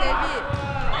 Can they save it?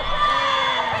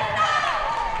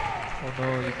 Oh no,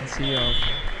 you can see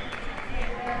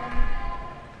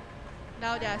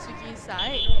now they are switching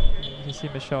side. you can see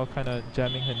Michelle kind of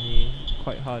jamming her knee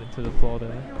quite hard into the floor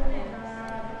there.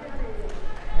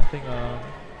 I think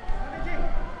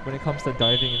when it comes to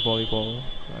diving in volleyball,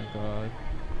 like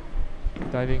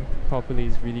diving properly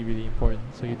is really, really important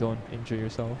so you don't injure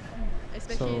yourself.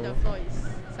 Especially the floor is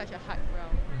such a hard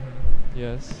ground.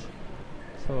 Yes.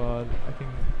 So I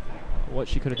think what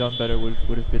she could have done better would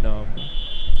have been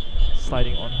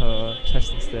sliding on her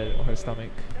chest instead, or her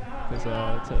stomach, because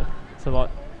it's a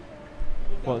lot.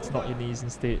 Well, it's not your knees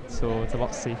instead, so it's a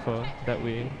lot safer that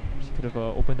way. She could have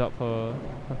opened up her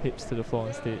hips to the floor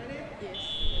instead. Yes.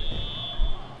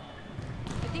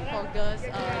 I think for girls,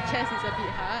 chest is a bit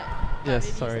hard. Yes,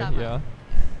 maybe sorry, stomach. yeah.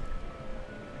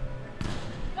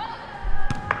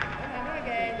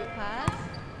 Good pass.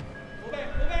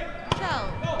 Michelle,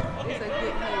 it's a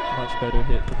good hit. Much better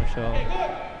hit for Michelle.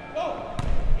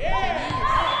 Chinese.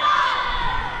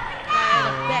 Right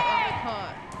at the back of the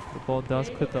court. The ball does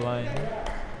clip the line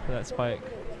for that spike.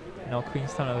 Now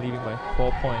Queenstown are leading by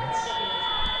 4 points.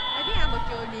 I think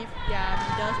Amakyo leave their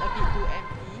middles a bit too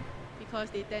empty because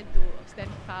they tend to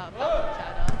stand far apart from each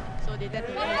other. So they tend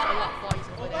to lose a lot of points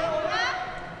over there.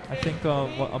 I think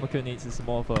what Amakyo needs is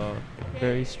more of a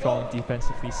very strong,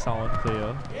 defensively sound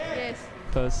player. Yes.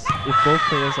 Because if both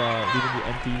players are leaving the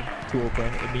empty too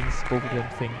open, it means both of them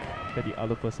think that the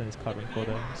other person is covering for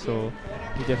them. So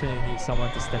you definitely need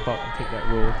someone to step up and take that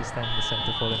role to stand in the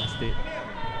center for them instead.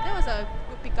 That was a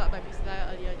good pick up by Priscilla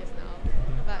earlier just now.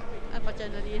 But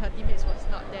unfortunately, her teammates was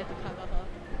not there to cover her.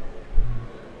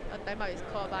 A timeout is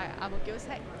called by Amakyo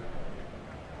Sec.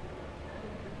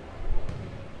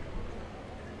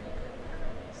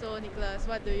 So Nicholas,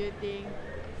 what do you think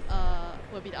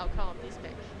will be the outcome of this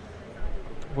match?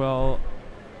 Well,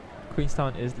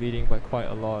 Queenstown is leading by quite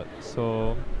a lot,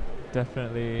 so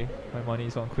definitely my money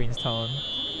is on Queenstown.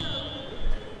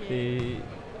 Amakyo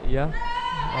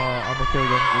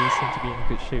don't really seem to be in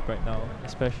good shape right now,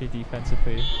 especially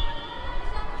defensively.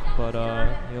 But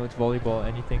it's volleyball,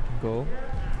 anything can go.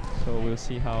 So we'll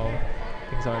see how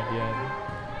things are in the end.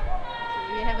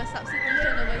 We have a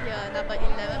substitution over here. Number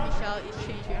 11, Michelle, is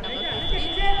changed with number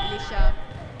 15, Alicia.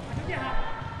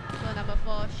 So number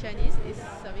 4, Shanice, is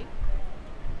serving.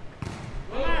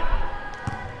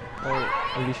 Oh,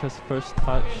 Alicia's first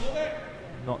touch,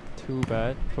 not too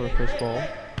bad for her first ball.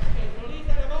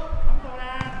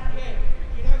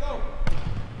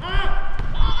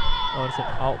 Oh, it's an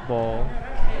out ball.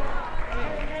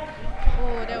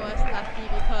 Oh, that was lucky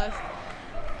because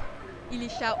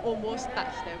Alicia almost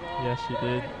touched that ball. Yes, she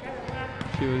did.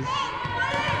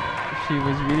 If she She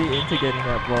was really into getting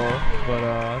that ball, but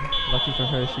lucky for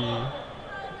her, she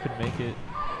couldn't make it.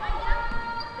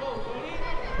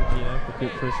 Regina, a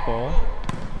good first ball.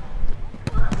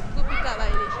 Good pick up by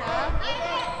Elisha.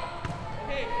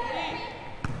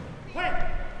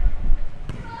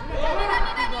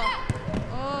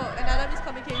 Oh, another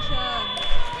miscommunication.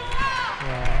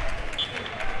 Yeah.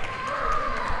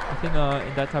 I think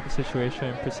in that type of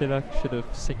situation, Priscilla should have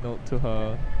signaled to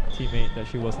her teammate that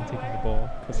she wasn't taking the ball,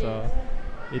 because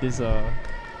it is a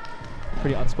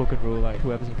pretty unspoken rule, like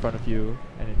whoever's in front of you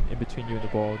and in between you and the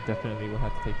ball definitely will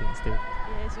have to take it instead.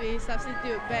 Yes, we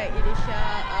substitute back Michelle to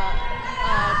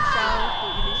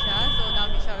Elisha, so now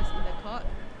Michelle is in the court.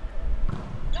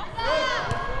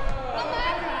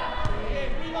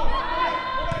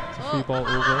 It's a free ball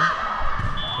over,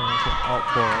 and it's an out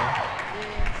ball.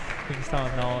 Yes.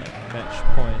 Queenstown now at match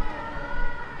point.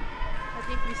 I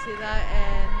think Priscilla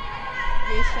and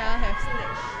Aisha have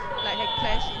snatched, like had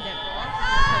clashed in that ball,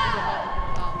 causing the ball to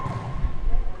move out.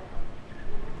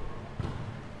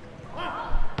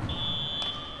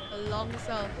 A long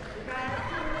serve.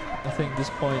 I think this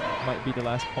point might be the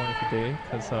last point of the day,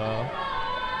 because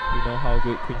we know how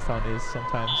good Queenstown is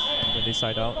sometimes when they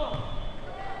side out.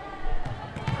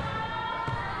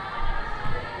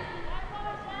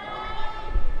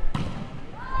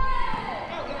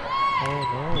 Oh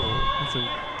no, that's a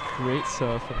great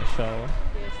serve from Michelle.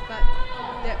 Yes, but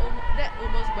that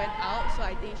almost went out, so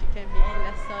I think she can maybe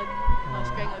lessen her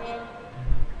strength a bit.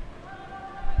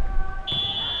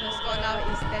 The score now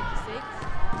is 10-6.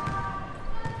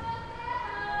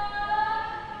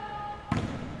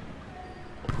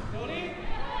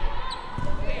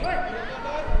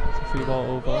 It's a free ball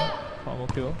over. Palmo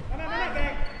kill.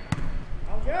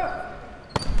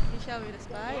 Michelle with a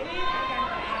spike.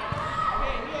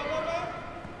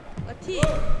 A tee.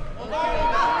 Still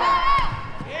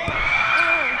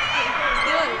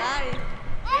alive.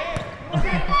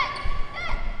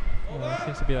 It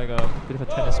seems to be like a bit of a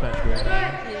tennis match going on.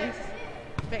 Yes.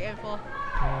 Back and forth.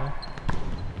 Yeah.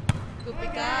 Good pick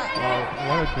up. Wow,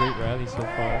 what a great rally so far.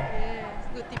 Yes.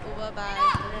 Good tip over by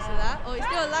Priscilla. Oh, it's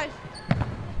still alive.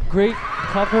 Great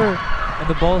cover, and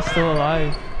the ball is still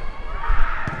alive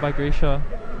by Gracia.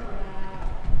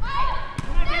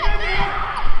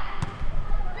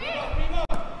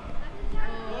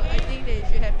 Oh, I think they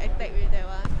should have attacked with that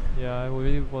one. Yeah, it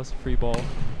really was a free ball.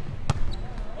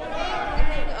 I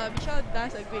think Michelle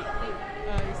does a great thing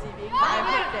receiving, but I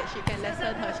hope that she can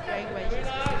lessen her strength when she's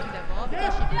receiving the ball,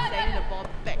 because she's been sending the ball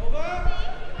back to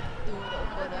the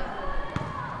opponent.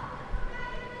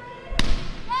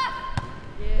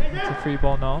 Yeah. It's a free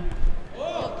ball now.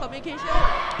 Oh, communication.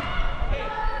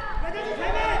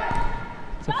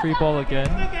 It's a free ball again.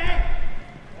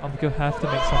 I'm gonna have to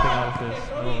make something out of this.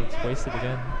 No, it's wasted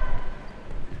again.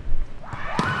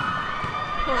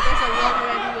 Oh, there's a long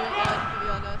rally going on, to be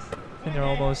honest. I think there are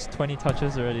almost 20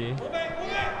 touches already.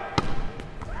 Yeah.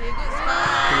 Okay, good spot.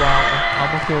 Wow, and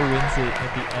Amokyo wins it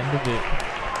at the end of it.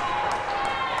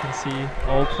 You can see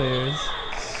all players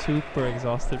super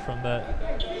exhausted from that.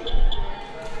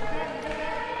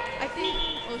 I think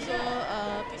also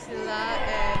Priscilla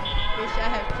and Risha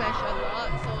have clashed a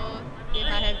lot, so they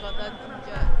might have gotten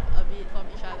injured a bit from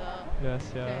each other.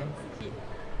 Yes, yeah. And hit.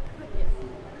 Yeah.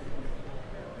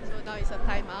 So now it's a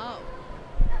timeout.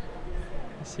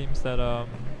 It seems that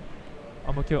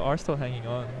Amokyo are still hanging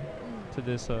on to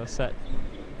this set,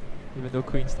 even though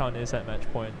Queenstown is at match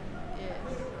point. Yes.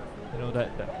 You know, that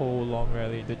whole long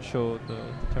rally did show the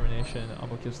determination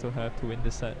Amokyo still have to win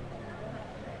this set.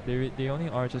 They only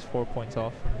are just 4 points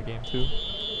off from the game too.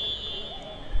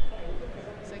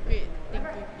 It's a great thing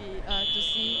to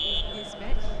see in this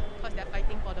match, because they're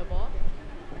fighting for the ball.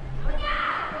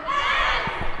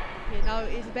 Okay, now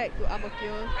it's back to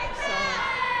Amokyo. So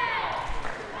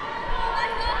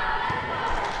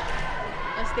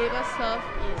a stable serve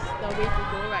is the way to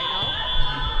go right now.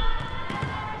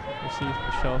 We'll see if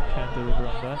Michelle can deliver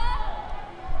on that.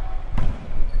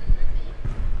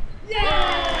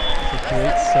 It's a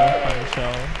great serve by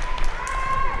Michelle.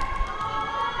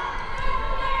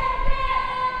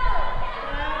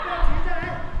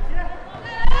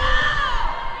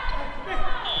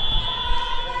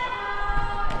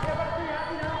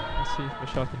 Let's see if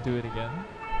Michelle can do it again.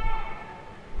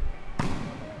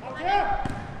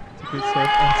 It's a good serve,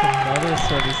 and it's another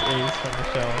service ace from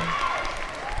Michelle.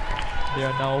 They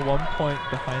are now 1 point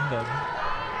behind them.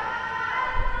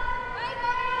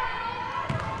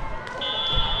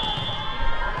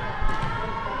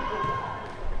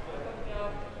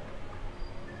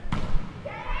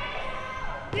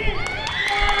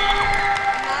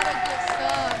 Another good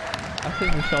serve. I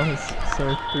think Michelle has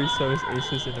served 3 service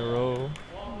aces in a row.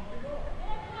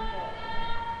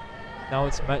 Now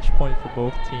it's match point for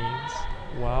both teams.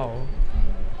 Wow.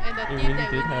 And the It team really that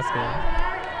did win this happen. point,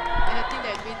 and the team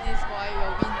that win this point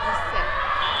will win this set.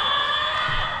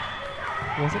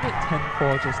 Wasn't it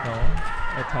 10-4 just now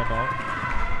at timeout?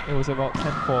 It was about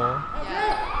 10-4.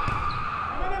 Yeah.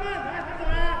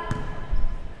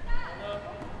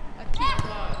 A kick.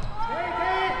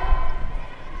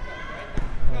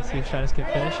 Let's see if Shanice can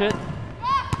finish it.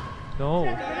 No.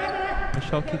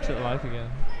 Michelle keeps it alive again.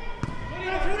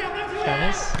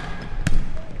 Shanice.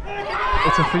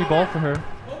 It's a free ball for her. And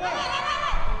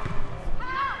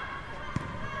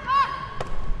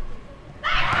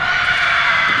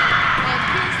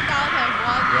Queenstown have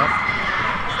won this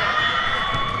set.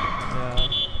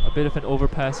 Yeah. A bit of an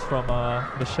overpass from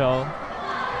Michelle.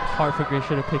 Hard for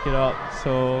Gracia to pick it up,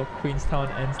 so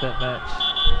Queenstown ends that match.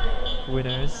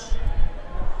 Winners.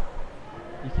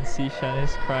 You can see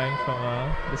Shanice crying from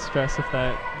the stress of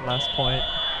that last point.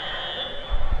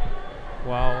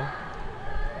 Wow.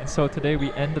 And so today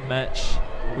we end the match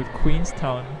with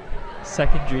Queenstown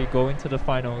Secondary going to the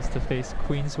finals to face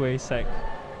Queensway Sec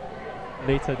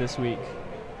later this week.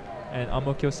 And Ang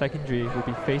Mo Kio Secondary will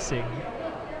be facing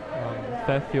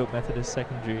Fairfield Methodist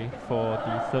Secondary for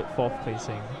the 4th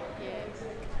placing. Yes.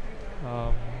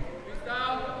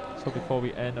 So before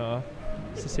we end,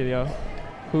 Cecilia,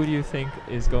 who do you think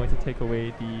is going to take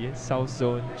away the South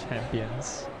Zone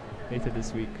champions later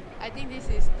this week? I think this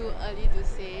is too early to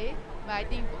say, but I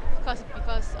think because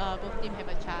both teams have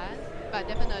a chance, but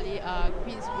definitely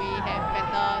Queensway have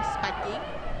better spiking,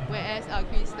 whereas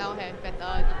Queenstown have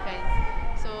better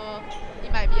defense. So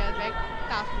it might be a very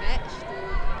tough match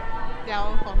to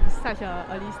tell from such a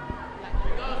early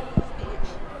stage.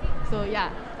 So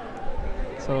yeah.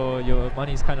 So your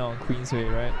money's kind of on Queensway,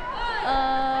 right?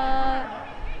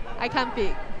 I can't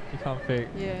pick. You can't pick.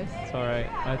 Yes. It's alright.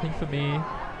 I think for me,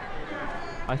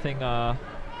 I think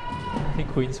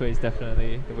Queensway is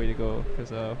definitely the way to go,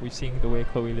 because we've seen the way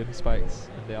Chloe Lim spikes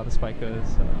and the other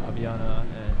spikers, Aviana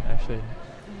and Ashlyn.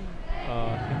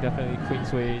 I think definitely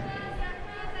Queensway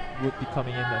would be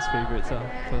coming in as favourites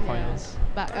for the finals.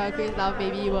 But Queenstown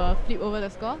maybe will flip over the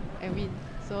score and win.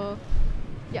 So,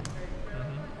 yeah.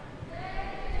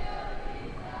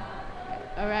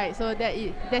 Alright, so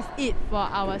that's it for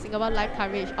our Singapore live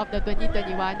coverage of the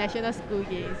 2021 National School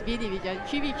Games B Division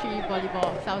 3v3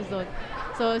 Volleyball South Zone.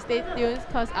 So stay tuned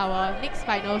because our next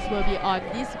finals will be on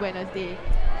this Wednesday.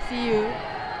 See you!